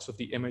black parts of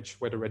the image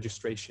where the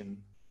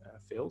registration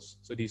fails.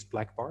 So these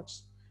black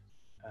parts.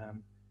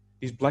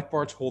 These black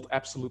parts hold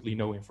absolutely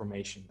no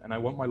information. And I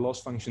want my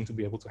loss function to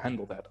be able to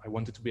handle that. I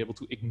want it to be able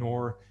to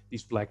ignore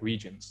these black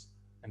regions.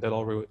 And that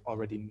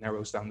already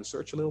narrows down the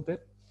search a little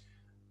bit.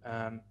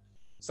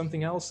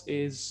 Something else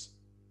is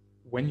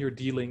when you're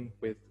dealing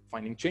with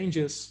finding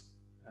changes,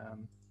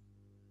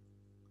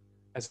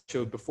 as I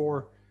showed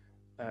before,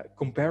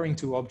 comparing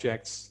two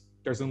objects,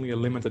 there's only a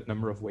limited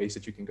number of ways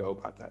that you can go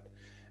about that.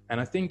 And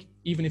I think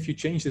even if you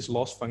change this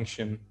loss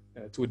function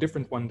to a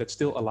different one that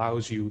still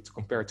allows you to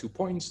compare 2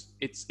 points,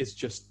 it's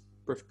just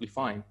perfectly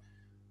fine.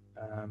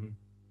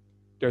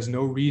 There's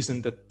no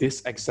reason that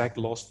this exact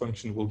loss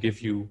function will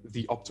give you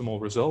the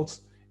optimal result.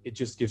 It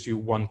just gives you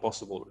one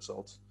possible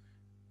result.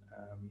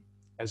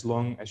 As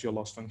long as your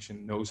loss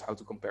function knows how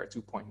to compare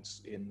 2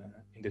 points in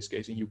this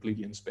case in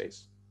Euclidean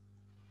space.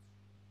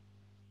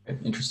 Okay,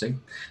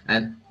 interesting.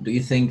 And do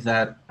you think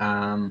that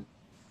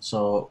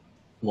so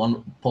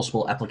one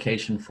possible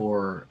application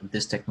for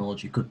this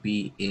technology could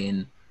be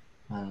in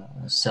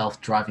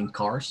self-driving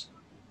cars,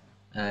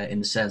 in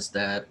the sense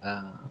that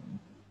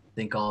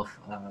think of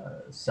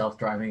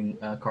self-driving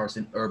cars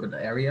in urban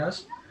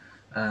areas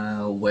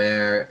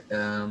where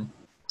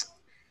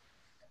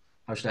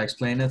how should I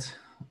explain it?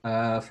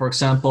 For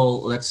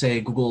example, let's say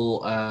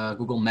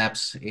Google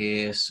Maps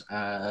is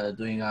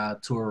doing a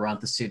tour around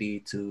the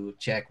city to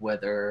check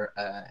whether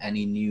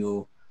any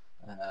new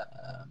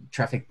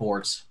traffic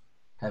boards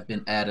have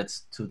been added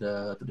to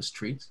the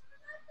street.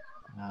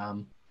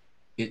 Um,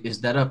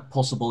 is that a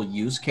possible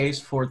use case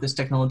for this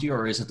technology,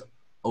 or is it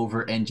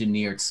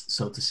over-engineered,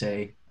 so to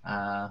say?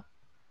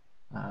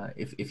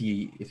 If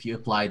you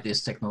apply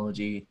this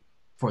technology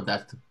for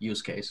that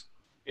use case.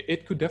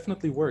 It could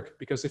definitely work,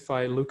 because if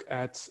I look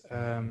at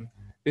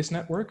this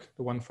network,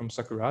 the one from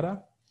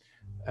Sakurada,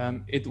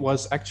 it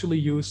was actually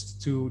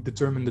used to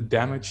determine the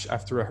damage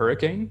after a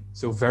hurricane.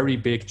 So very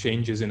big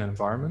changes in an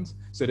environment.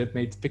 So it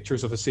made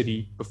pictures of a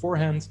city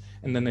beforehand,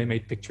 and then they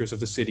made pictures of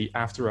the city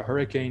after a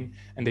hurricane,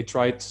 and they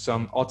tried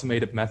some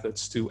automated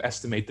methods to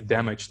estimate the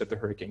damage that the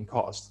hurricane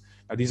caused.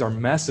 Now, these are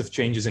massive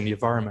changes in the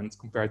environment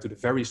compared to the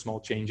very small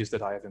changes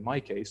that I have in my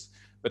case.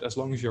 But as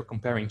long as you're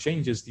comparing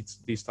changes,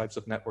 these types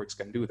of networks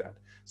can do that.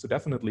 So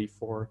definitely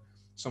for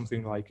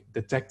something like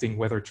detecting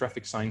whether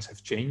traffic signs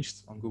have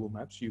changed on Google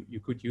Maps, you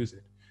could use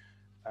it.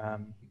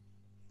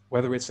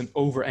 Whether it's an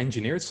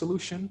over-engineered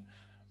solution,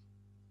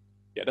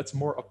 yeah, that's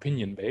more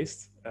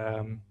opinion-based.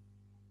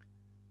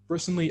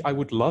 Personally, I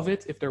would love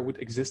it if there would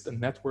exist a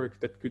network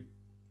that could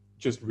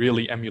just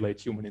really emulate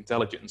human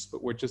intelligence,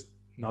 but we're just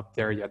not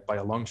there yet by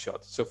a long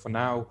shot. So for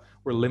now,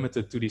 we're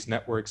limited to these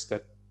networks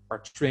that are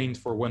trained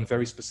for one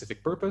very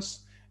specific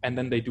purpose, and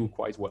then they do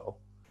quite well.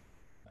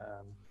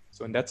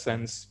 So in that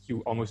sense,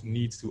 you almost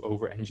need to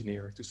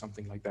over-engineer to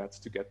something like that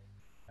to get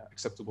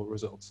acceptable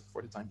results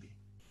for the time being.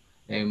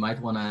 Yeah, you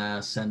might want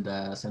to send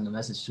a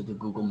message to the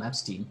Google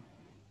Maps team.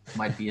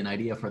 Might be an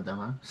idea for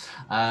them.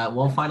 Huh?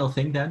 One final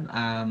thing then.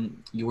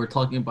 You were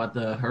talking about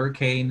the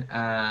hurricane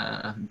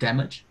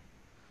damage.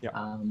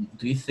 Yeah.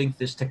 Do you think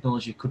this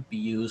technology could be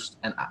used?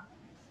 And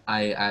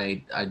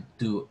I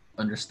do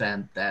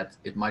understand that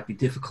it might be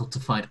difficult to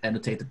find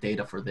annotated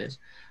data for this,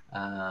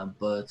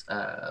 but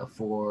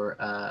for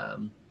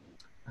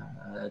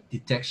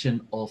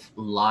detection of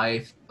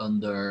life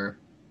under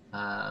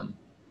the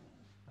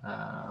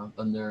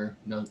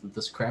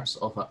scraps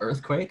of an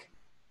earthquake.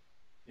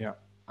 Yeah.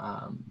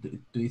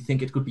 Do you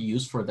think it could be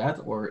used for that,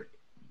 or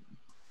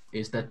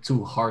is that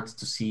too hard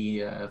to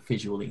see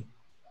visually?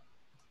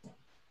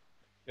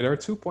 There are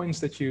 2 points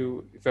that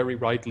you very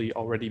rightly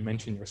already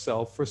mentioned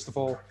yourself. First of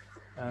all,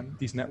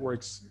 these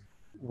networks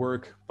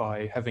work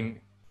by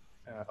having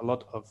a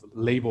lot of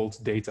labeled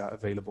data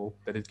available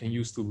that it can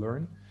use to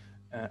learn,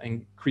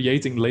 and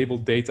creating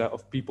labeled data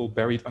of people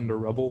buried under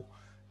rubble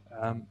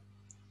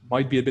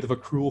might be a bit of a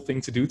cruel thing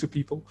to do to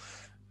people.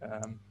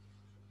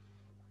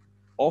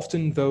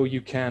 Often, though,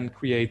 you can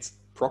create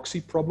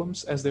proxy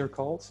problems, as they're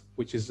called,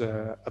 which is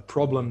a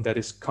problem that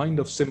is kind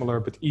of similar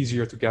but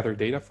easier to gather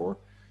data for.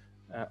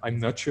 I'm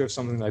not sure if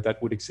something like that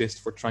would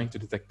exist for trying to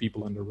detect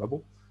people under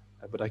rubble,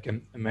 but I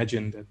can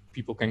imagine that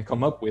people can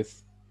come up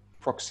with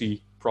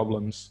proxy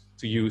problems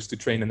to use to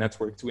train a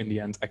network to, in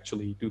the end,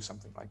 actually do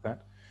something like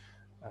that.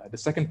 The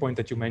second point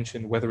that you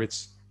mentioned, whether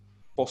it's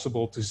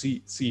possible to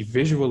see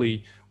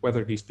visually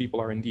whether these people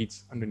are indeed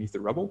underneath the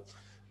rubble.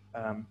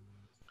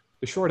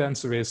 The short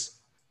answer is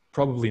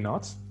probably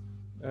not.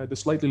 The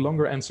slightly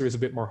longer answer is a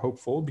bit more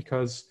hopeful,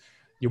 because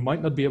you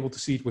might not be able to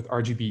see it with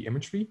RGB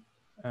imagery,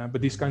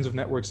 but these kinds of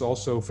networks are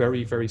also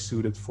very, very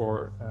suited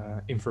for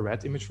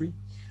infrared imagery.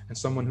 And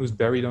someone who's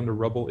buried under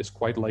rubble is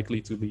quite likely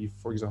to leave,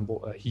 for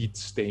example, a heat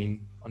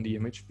stain on the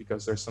image,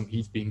 because there's some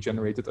heat being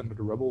generated under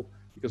the rubble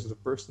because of the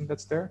person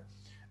that's there.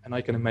 And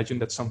I can imagine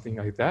that something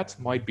like that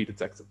might be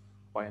detected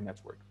by a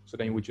network. So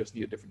then you would just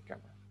need a different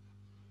camera.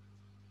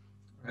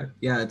 Right.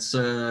 Yeah, it's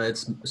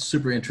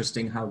super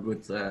interesting how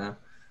good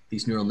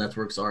these neural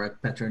networks are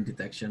at pattern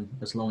detection.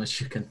 As long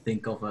as you can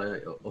think of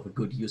a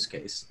good use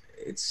case,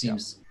 it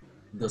seems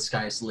the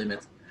sky's the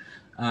limit.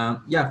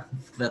 Yeah,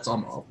 that's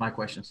all my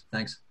questions.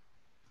 Thanks.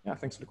 Yeah,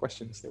 thanks for the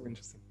questions. They were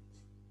interesting.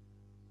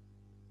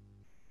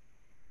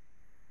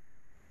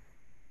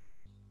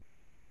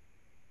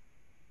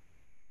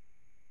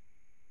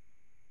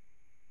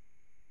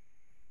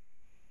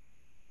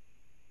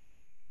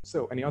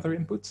 So, any other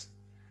inputs?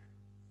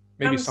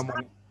 Maybe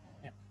someone.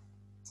 Yeah.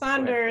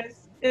 Sander,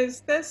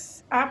 is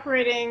this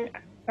operating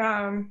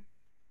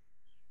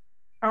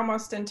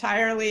almost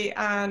entirely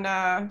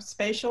on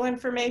spatial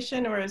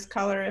information, or is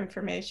color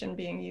information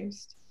being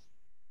used?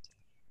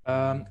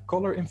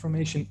 Color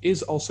information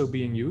is also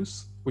being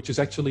used, which is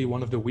actually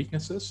one of the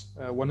weaknesses.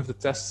 One of the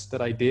tests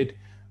that I did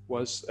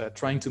was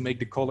trying to make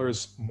the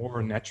colors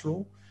more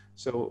natural.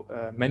 So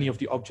many of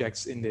the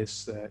objects in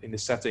this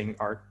setting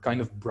are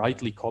kind of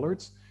brightly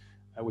colored,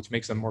 which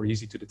makes them more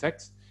easy to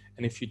detect.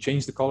 And if you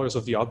change the colors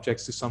of the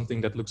objects to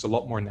something that looks a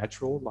lot more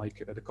natural,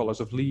 like the colors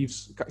of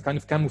leaves, kind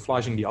of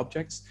camouflaging the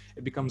objects,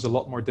 it becomes a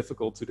lot more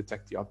difficult to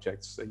detect the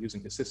objects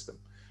using the system.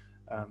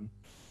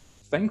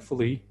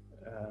 Thankfully,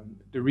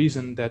 the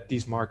reason that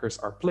these markers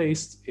are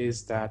placed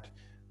is that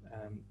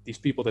these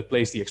people that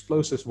place the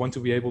explosives want to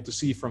be able to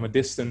see from a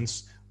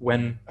distance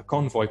when a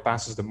convoy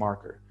passes the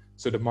marker.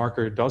 So the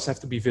marker does have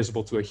to be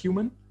visible to a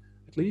human,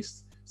 at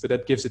least, so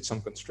that gives it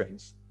some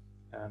constraints.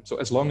 So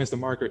as long as the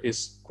marker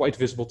is quite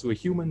visible to a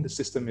human, the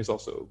system is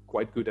also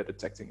quite good at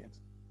detecting it.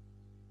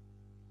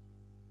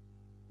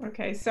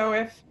 Okay, so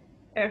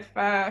if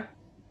the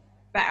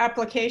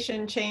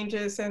application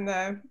changes and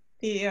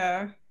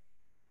the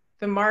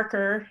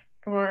marker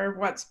or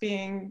what's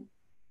being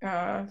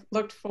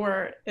looked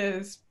for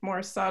is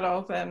more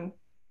subtle, then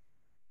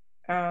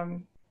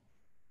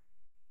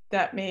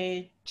that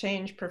may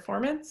change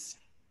performance?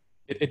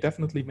 It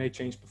definitely may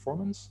change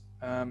performance.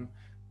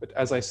 But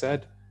as I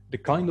said, the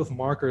kind of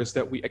markers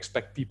that we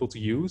expect people to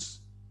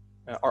use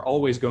are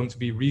always going to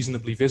be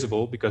reasonably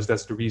visible because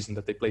that's the reason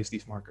that they place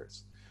these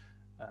markers.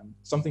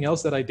 Something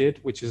else that I did,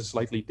 which is a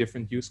slightly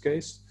different use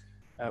case,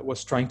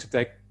 was trying to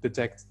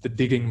detect the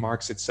digging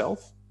marks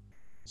itself.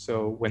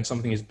 So when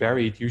something is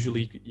buried,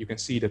 usually you can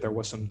see that there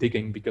was some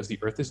digging because the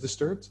earth is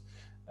disturbed.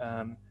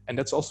 And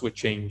that's also a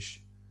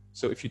change.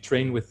 So if you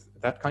train with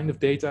that kind of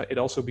data, it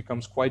also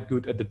becomes quite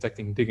good at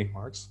detecting digging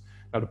marks.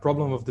 Now, the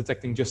problem of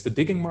detecting just the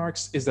digging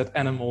marks is that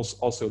animals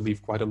also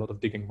leave quite a lot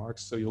of digging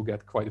marks, so you'll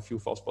get quite a few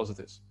false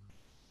positives.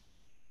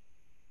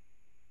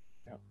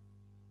 Yeah.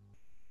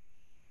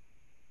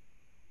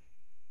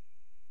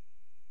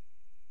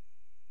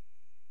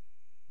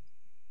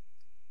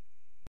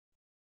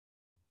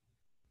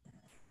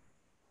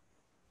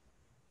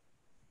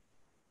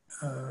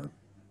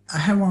 I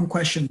have one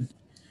question.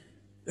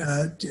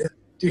 Do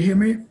you hear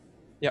me?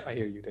 Yeah, I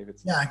hear you,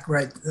 David. Yeah,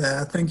 great.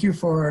 Thank you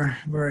for a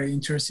very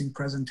interesting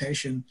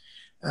presentation.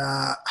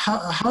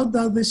 How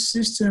does this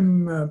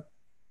system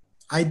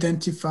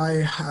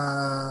identify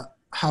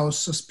how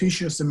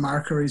suspicious the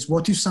marker is?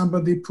 What if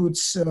somebody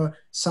puts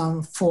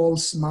some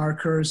false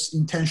markers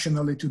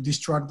intentionally to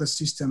distract the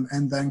system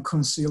and then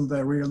conceal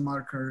the real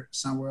marker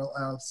somewhere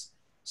else?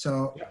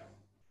 So yeah.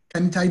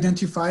 Can it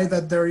identify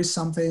that there is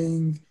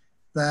something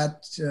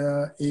that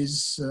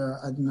is,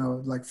 I don't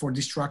know, like for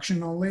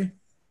distraction only?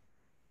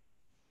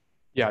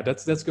 Yeah,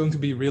 that's going to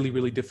be really,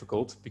 really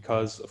difficult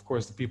because, of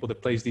course, the people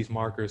that place these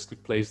markers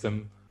could place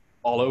them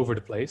all over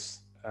the place.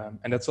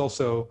 And that's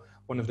also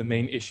one of the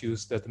main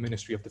issues that the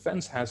Ministry of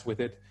Defense has with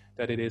it,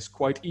 that it is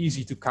quite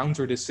easy to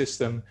counter this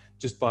system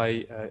just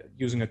by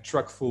using a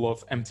truck full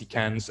of empty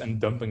cans and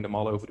dumping them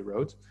all over the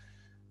road.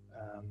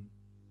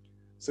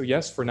 So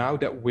yes, for now,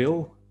 that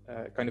will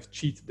kind of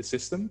cheat the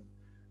system.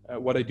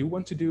 What I do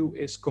want to do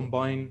is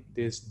combine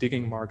this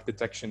digging mark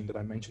detection that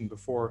I mentioned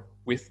before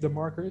with the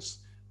markers,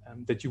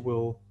 that you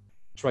will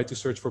try to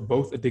search for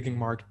both a digging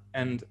mark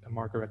and a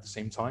marker at the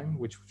same time,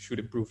 which should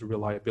improve the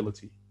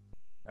reliability.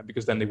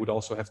 Because then they would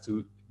also have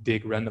to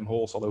dig random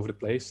holes all over the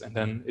place, and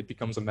then it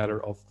becomes a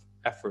matter of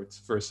effort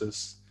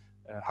versus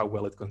how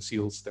well it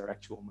conceals their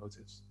actual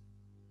motives.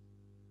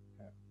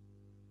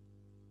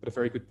 But a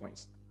very good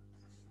point.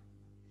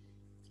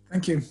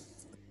 Thank you.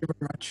 Thank you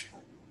very much.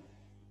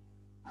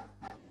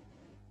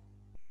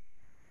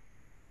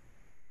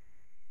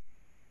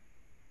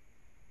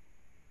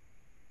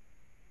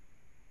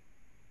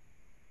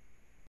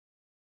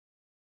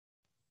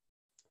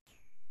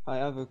 I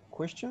have a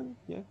question.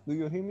 Yeah, do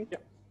you hear me? Yeah.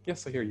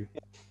 Yes, I hear you.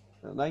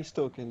 Yeah. Nice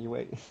talk,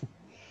 anyway.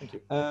 Thank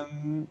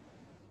you.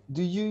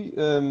 Do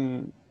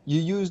you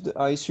you used,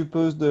 I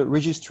suppose, the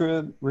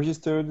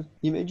registered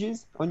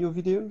images on your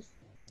videos?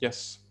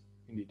 Yes,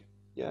 indeed.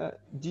 Yeah.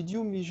 Did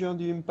you measure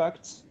the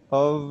impact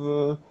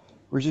of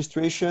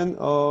registration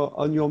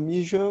on your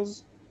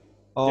measures?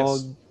 Or,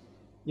 yes.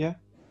 Yeah.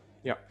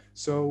 Yeah.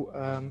 So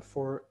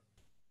for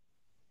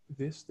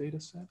this data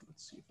set,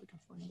 let's see if I can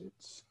find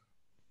it.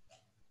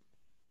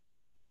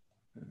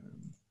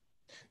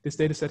 This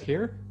data set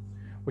here,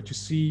 what you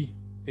see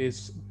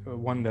is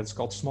one that's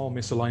called small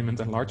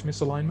misalignment and large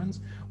misalignment.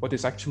 What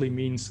this actually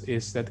means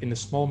is that in the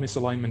small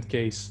misalignment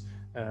case,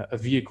 a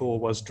vehicle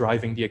was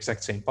driving the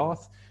exact same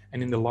path.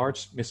 And in the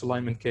large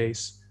misalignment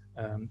case,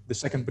 the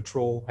second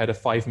patrol had a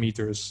 5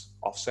 meters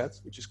offset,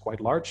 which is quite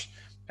large.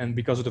 And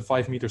because of the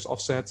 5 meters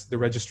offset, the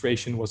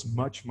registration was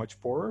much, much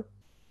poorer.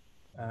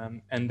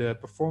 And the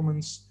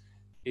performance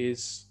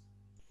is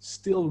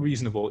still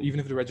reasonable, even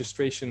if the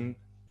registration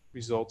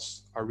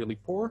results are really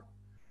poor,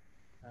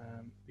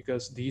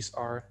 because these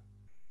are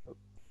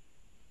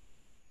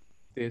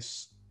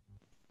this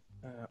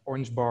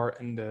orange bar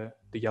and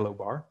the yellow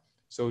bar.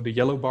 So the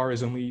yellow bar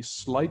is only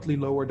slightly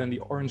lower than the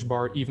orange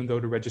bar, even though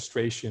the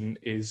registration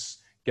is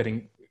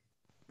getting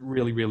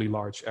really, really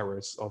large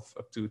errors of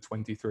up to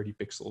 20, 30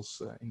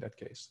 pixels in that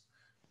case.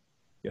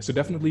 Yeah, so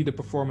definitely the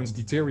performance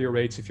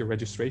deteriorates if your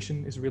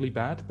registration is really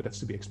bad, but that's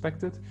to be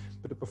expected.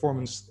 But the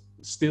performance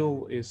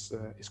still is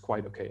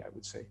quite okay, I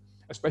would say.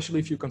 Especially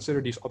if you consider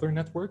these other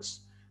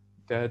networks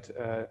that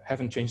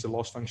haven't changed the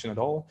loss function at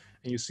all.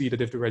 And you see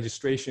that if the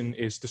registration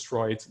is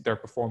destroyed, their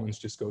performance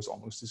just goes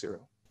almost to zero.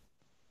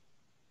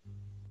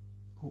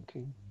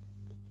 Okay.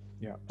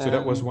 Yeah, so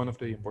that was one of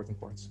the important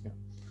parts. Yeah.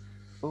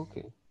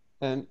 Okay.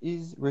 And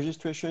is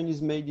registration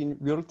is made in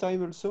real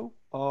time also,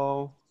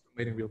 or?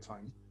 Made in real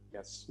time,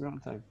 yes. Real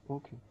time,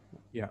 okay.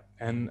 Yeah,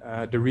 and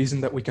the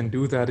reason that we can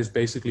do that is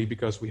basically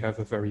because we have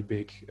a very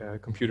big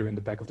computer in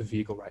the back of the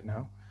vehicle right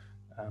now.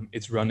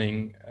 It's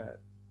running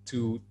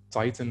 2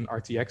 Titan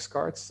RTX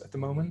cards at the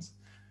moment.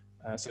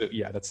 So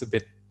yeah, that's a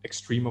bit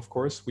extreme, of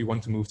course. We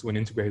want to move to an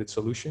integrated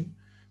solution.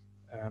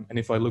 And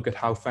if I look at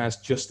how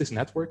fast just this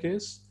network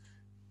is,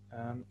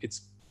 it's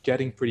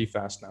getting pretty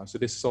fast now. So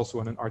this is also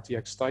on an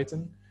RTX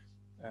Titan.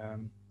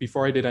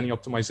 Before I did any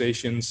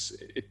optimizations,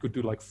 it could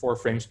do like 4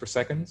 frames per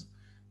second.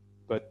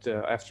 But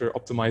after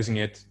optimizing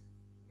it,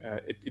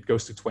 it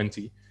goes to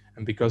 20.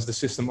 And because the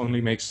system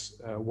only makes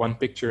 1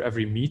 picture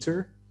every meter,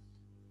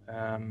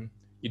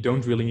 you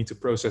don't really need to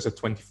process at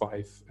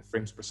 25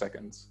 frames per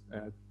second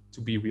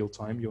to be real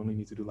time. You only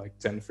need to do like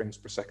 10 frames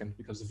per second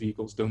because the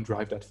vehicles don't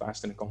drive that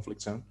fast in a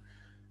conflict zone.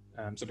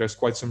 So there's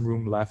quite some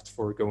room left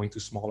for going to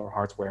smaller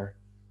hardware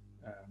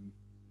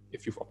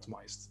if you've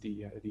optimized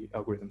the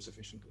algorithm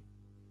sufficiently.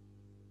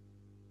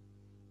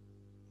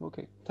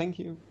 Okay, thank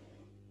you.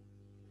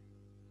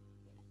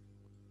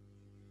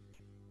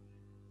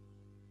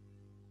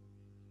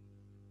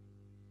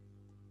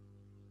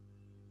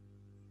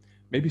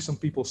 Maybe some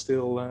people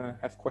still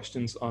have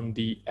questions on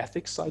the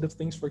ethics side of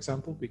things, for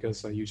example,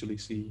 because I usually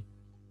see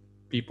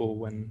people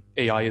when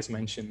AI is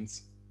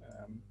mentioned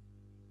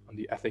on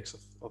the ethics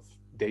of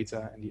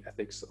data and the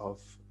ethics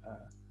of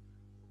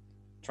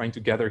trying to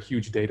gather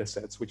huge data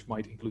sets, which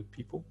might include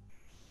people,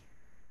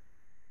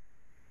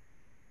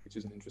 which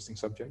is an interesting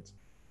subject.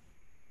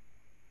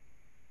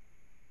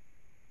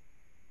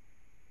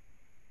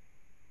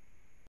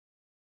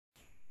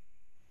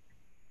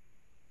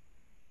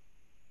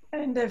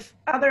 And if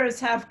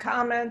others have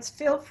comments,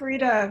 feel free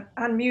to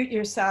unmute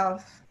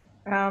yourself.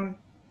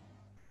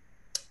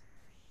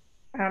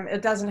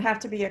 It doesn't have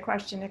to be a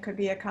question. It could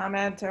be a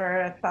comment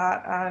or a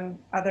thought on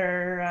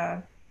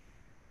other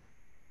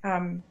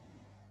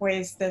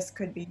ways this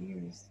could be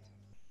used.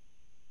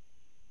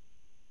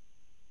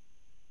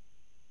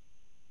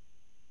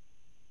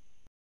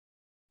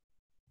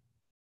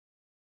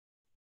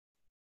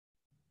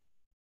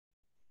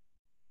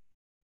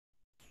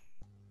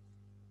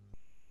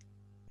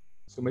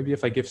 So maybe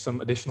if I give some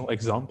additional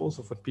examples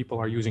of what people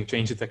are using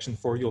change detection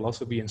for, you'll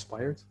also be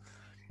inspired.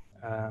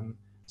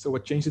 So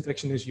what change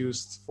detection is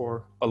used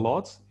for a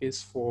lot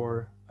is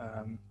for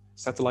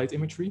satellite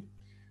imagery.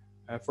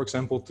 For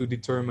example, to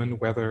determine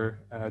whether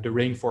the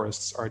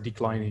rainforests are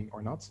declining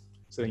or not.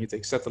 So then you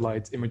take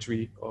satellite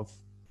imagery of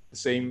the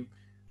same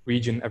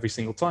region every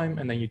single time,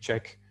 and then you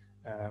check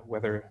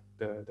whether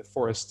the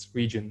forest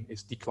region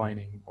is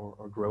declining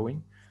or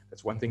growing.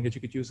 That's one thing that you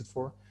could use it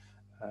for.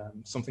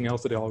 Something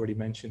else that I already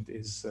mentioned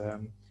is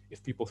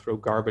if people throw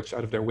garbage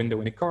out of their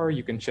window in a car,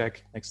 you can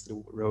check next to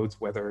the road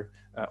whether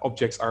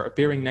objects are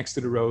appearing next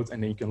to the road,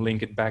 and then you can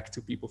link it back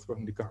to people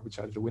throwing the garbage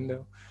out of the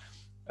window.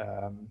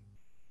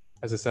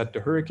 As I said, the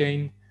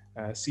hurricane,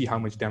 see how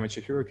much damage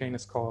a hurricane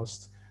has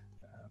caused.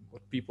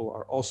 What people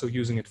are also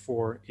using it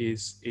for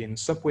is in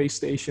subway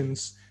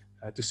stations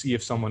to see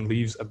if someone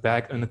leaves a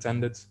bag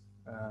unattended.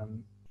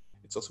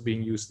 It's also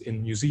being used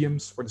in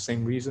museums for the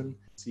same reason.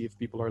 See if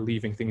people are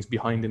leaving things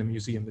behind in a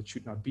museum that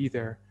should not be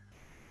there.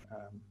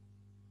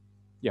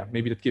 Yeah,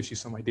 maybe that gives you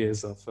some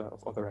ideas of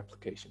other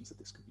applications that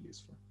this could be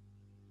used for.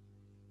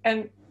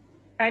 And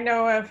I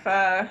know of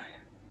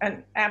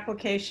an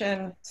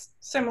application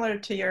similar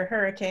to your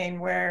hurricane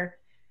where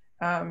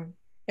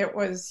it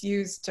was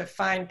used to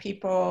find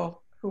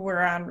people who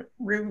were on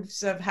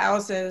roofs of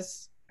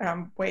houses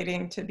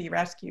waiting to be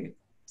rescued.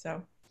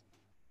 So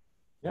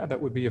yeah,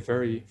 that would be a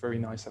very, very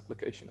nice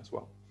application as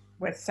well.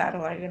 With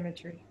satellite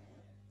imagery.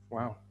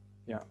 Wow,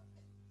 yeah,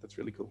 that's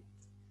really cool.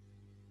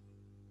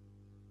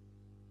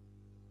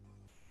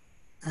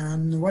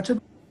 And what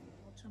about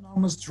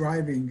autonomous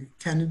driving?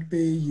 Can it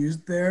be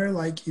used there?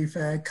 Like if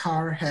a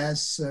car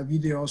has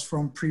videos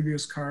from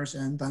previous cars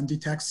and then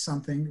detects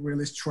something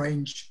really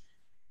strange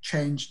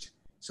changed,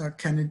 so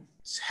can it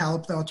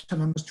help the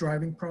autonomous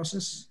driving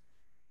process?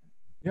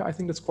 Yeah, I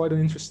think that's quite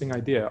an interesting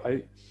idea.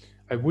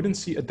 I wouldn't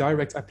see a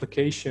direct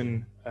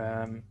application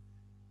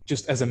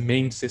just as a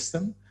main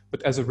system,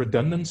 but as a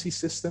redundancy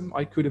system,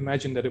 I could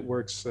imagine that it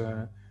works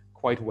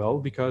quite well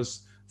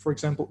because, for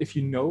example, if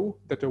you know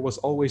that there was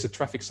always a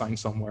traffic sign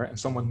somewhere and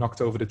someone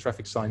knocked over the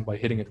traffic sign by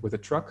hitting it with a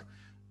truck,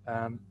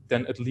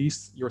 then at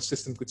least your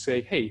system could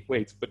say, hey,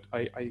 wait, but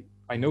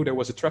I know there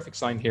was a traffic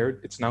sign here.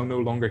 It's now no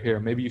longer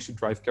here. Maybe you should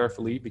drive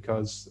carefully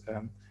because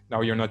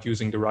now you're not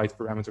using the right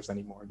parameters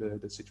anymore.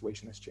 The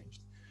situation has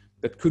changed.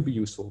 That could be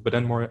useful, but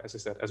then more, as I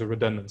said, as a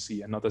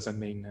redundancy and not as a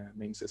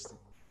main system.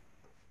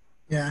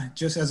 Yeah,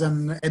 just as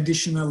an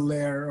additional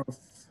layer of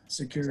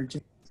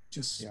security.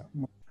 Just yeah.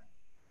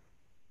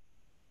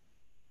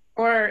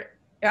 Or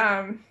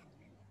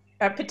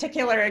a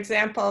particular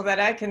example that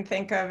I can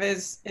think of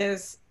is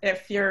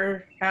if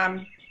you're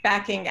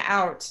backing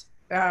out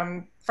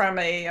from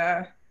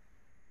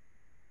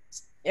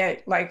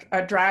like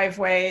a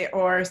driveway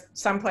or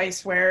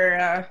someplace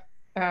where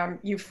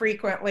you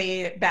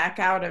frequently back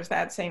out of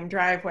that same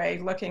driveway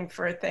looking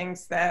for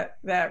things that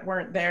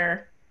weren't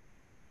there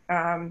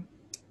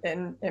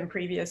in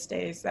previous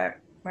days. That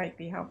might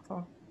be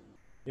helpful.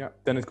 Yeah,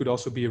 then it could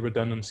also be a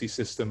redundancy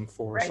system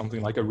for Right.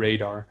 something like a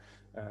radar.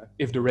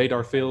 If the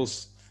radar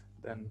fails,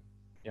 then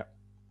yeah,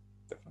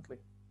 definitely.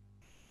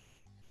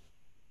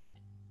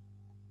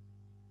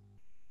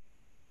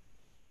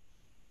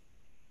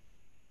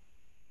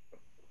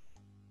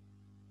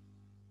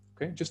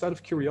 Okay, just out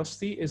of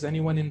curiosity, is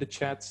anyone in the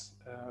chat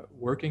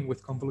working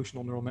with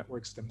convolutional neural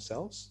networks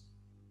themselves?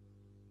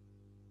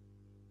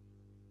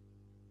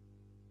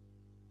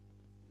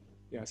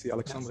 Yeah, I see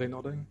Alexandre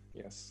nodding.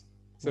 Yes.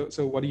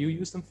 So what do you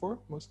use them for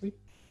mostly?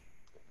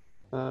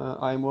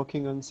 I'm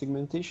working on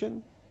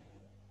segmentation,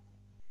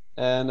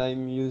 and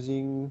I'm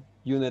using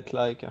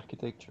unit-like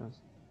architectures.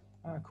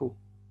 Ah, cool.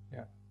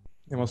 Yeah.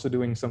 I'm also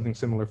doing something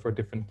similar for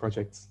different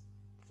projects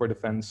for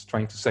defense,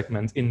 trying to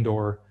segment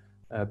indoor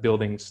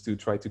buildings to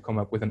try to come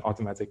up with an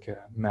automatic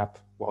map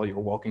while you're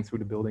walking through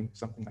the building,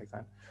 something like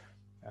that.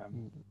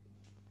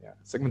 Yeah,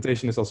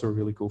 segmentation is also a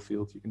really cool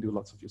field. You can do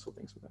lots of useful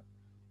things with that.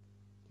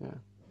 Yeah.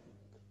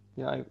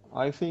 Yeah,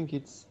 I think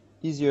it's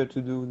easier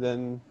to do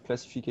than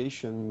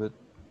classification, but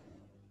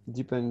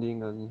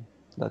depending on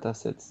data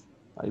sets,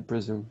 I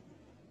presume.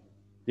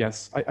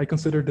 Yes, I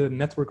consider the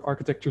network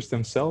architectures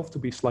themselves to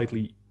be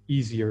slightly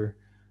easier,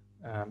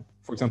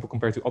 for example,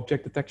 compared to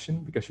object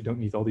detection, because you don't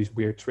need all these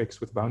weird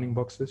tricks with bounding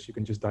boxes. You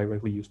can just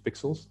directly use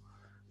pixels.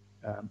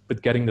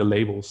 But getting the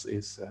labels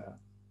is,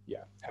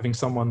 yeah, having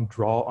someone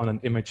draw on an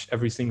image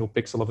every single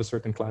pixel of a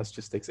certain class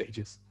just takes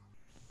ages.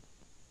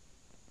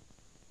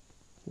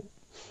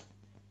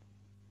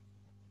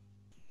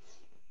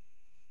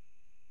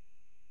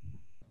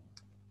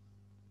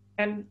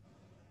 And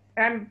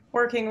I'm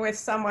working with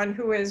someone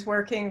who is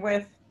working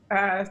with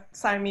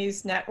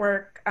Siamese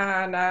network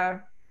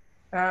on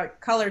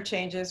color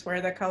changes, where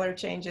the color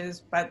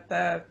changes, but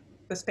the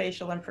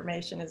spatial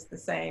information is the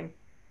same.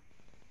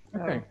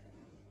 Okay.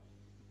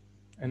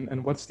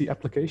 And what's the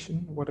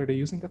application? What are they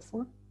using that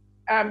for?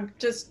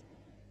 Just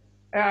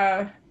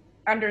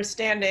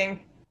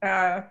understanding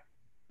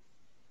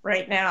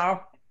right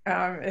now,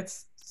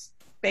 it's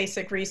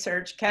basic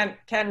research.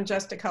 Can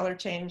just a color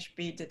change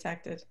be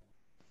detected?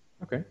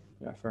 Okay,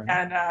 yeah, fair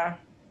enough.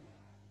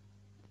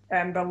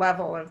 And the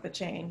level of the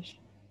change.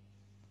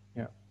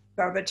 Yeah.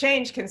 So the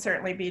change can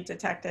certainly be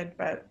detected,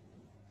 but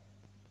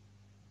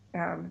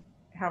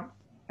how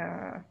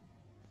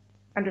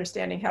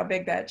understanding how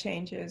big that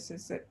change is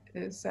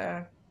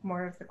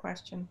more of the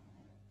question.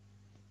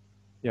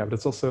 Yeah, but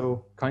it's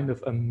also kind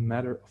of a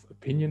matter of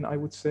opinion, I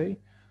would say.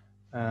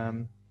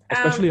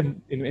 Especially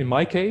in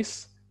my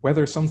case,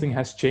 whether something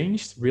has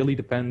changed really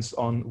depends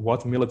on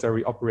what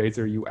military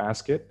operator you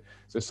ask it.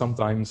 So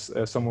sometimes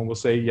someone will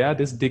say, yeah,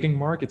 this digging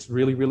mark, it's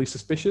really, really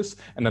suspicious.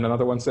 And then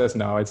another one says,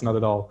 no, it's not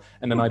at all.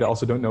 And then I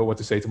also don't know what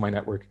to say to my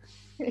network.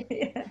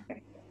 Yeah.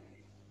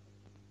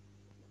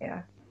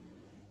 Yeah.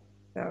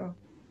 So,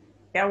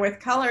 yeah, with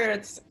color,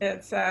 it's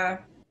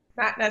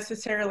not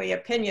necessarily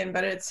opinion,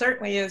 but it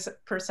certainly is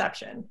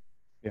perception.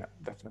 Yeah,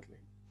 definitely.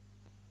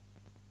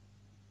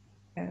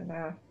 And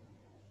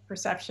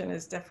perception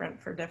is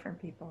different for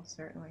different people,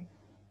 certainly.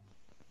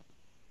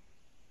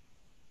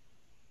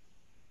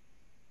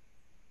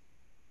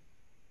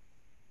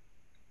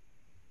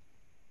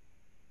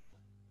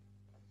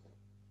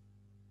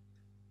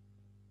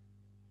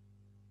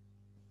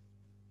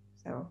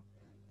 So,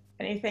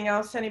 anything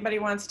else anybody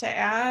wants to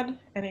add?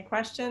 Any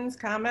questions,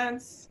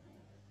 comments?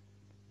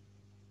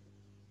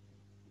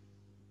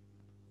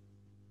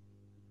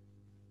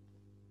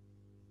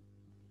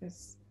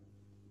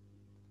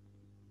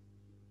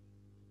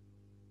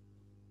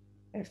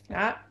 If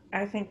not,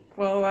 I think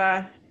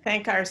we'll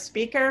thank our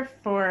speaker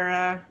for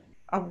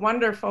a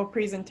wonderful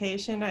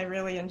presentation. I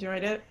really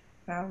enjoyed it.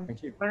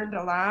 Thank you. Learned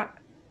a lot.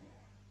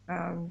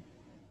 And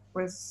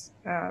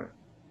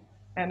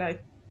I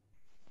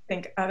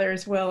think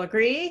others will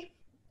agree.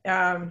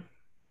 Yeah.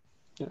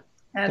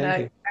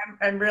 And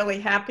I'm really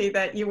happy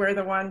that you were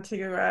the one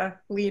to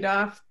lead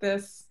off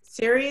this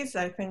series.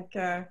 I think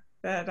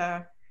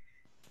that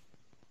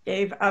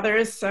gave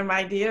others some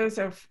ideas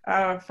of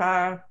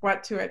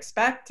what to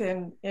expect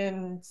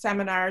in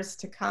seminars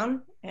to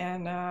come,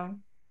 and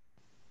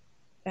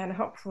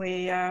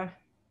hopefully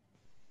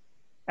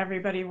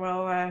everybody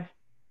will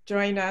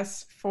join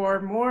us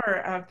for more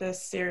of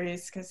this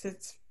series, because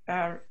it's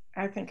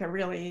I think a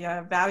really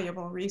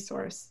valuable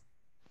resource.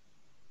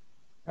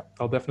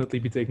 I'll definitely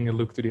be taking a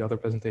look to the other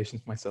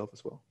presentations myself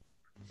as well.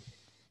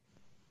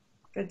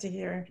 Good to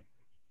hear.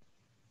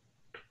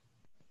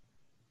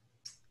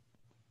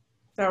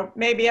 So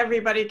maybe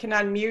everybody can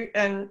unmute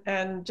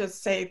and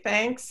just say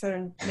thanks,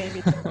 and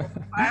maybe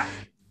laugh.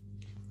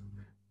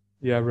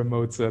 Yeah,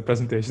 remote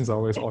presentations are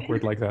always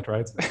awkward like that,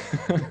 right?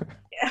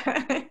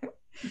 Yeah.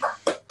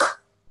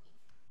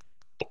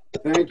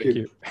 Thank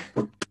you. Thank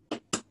you.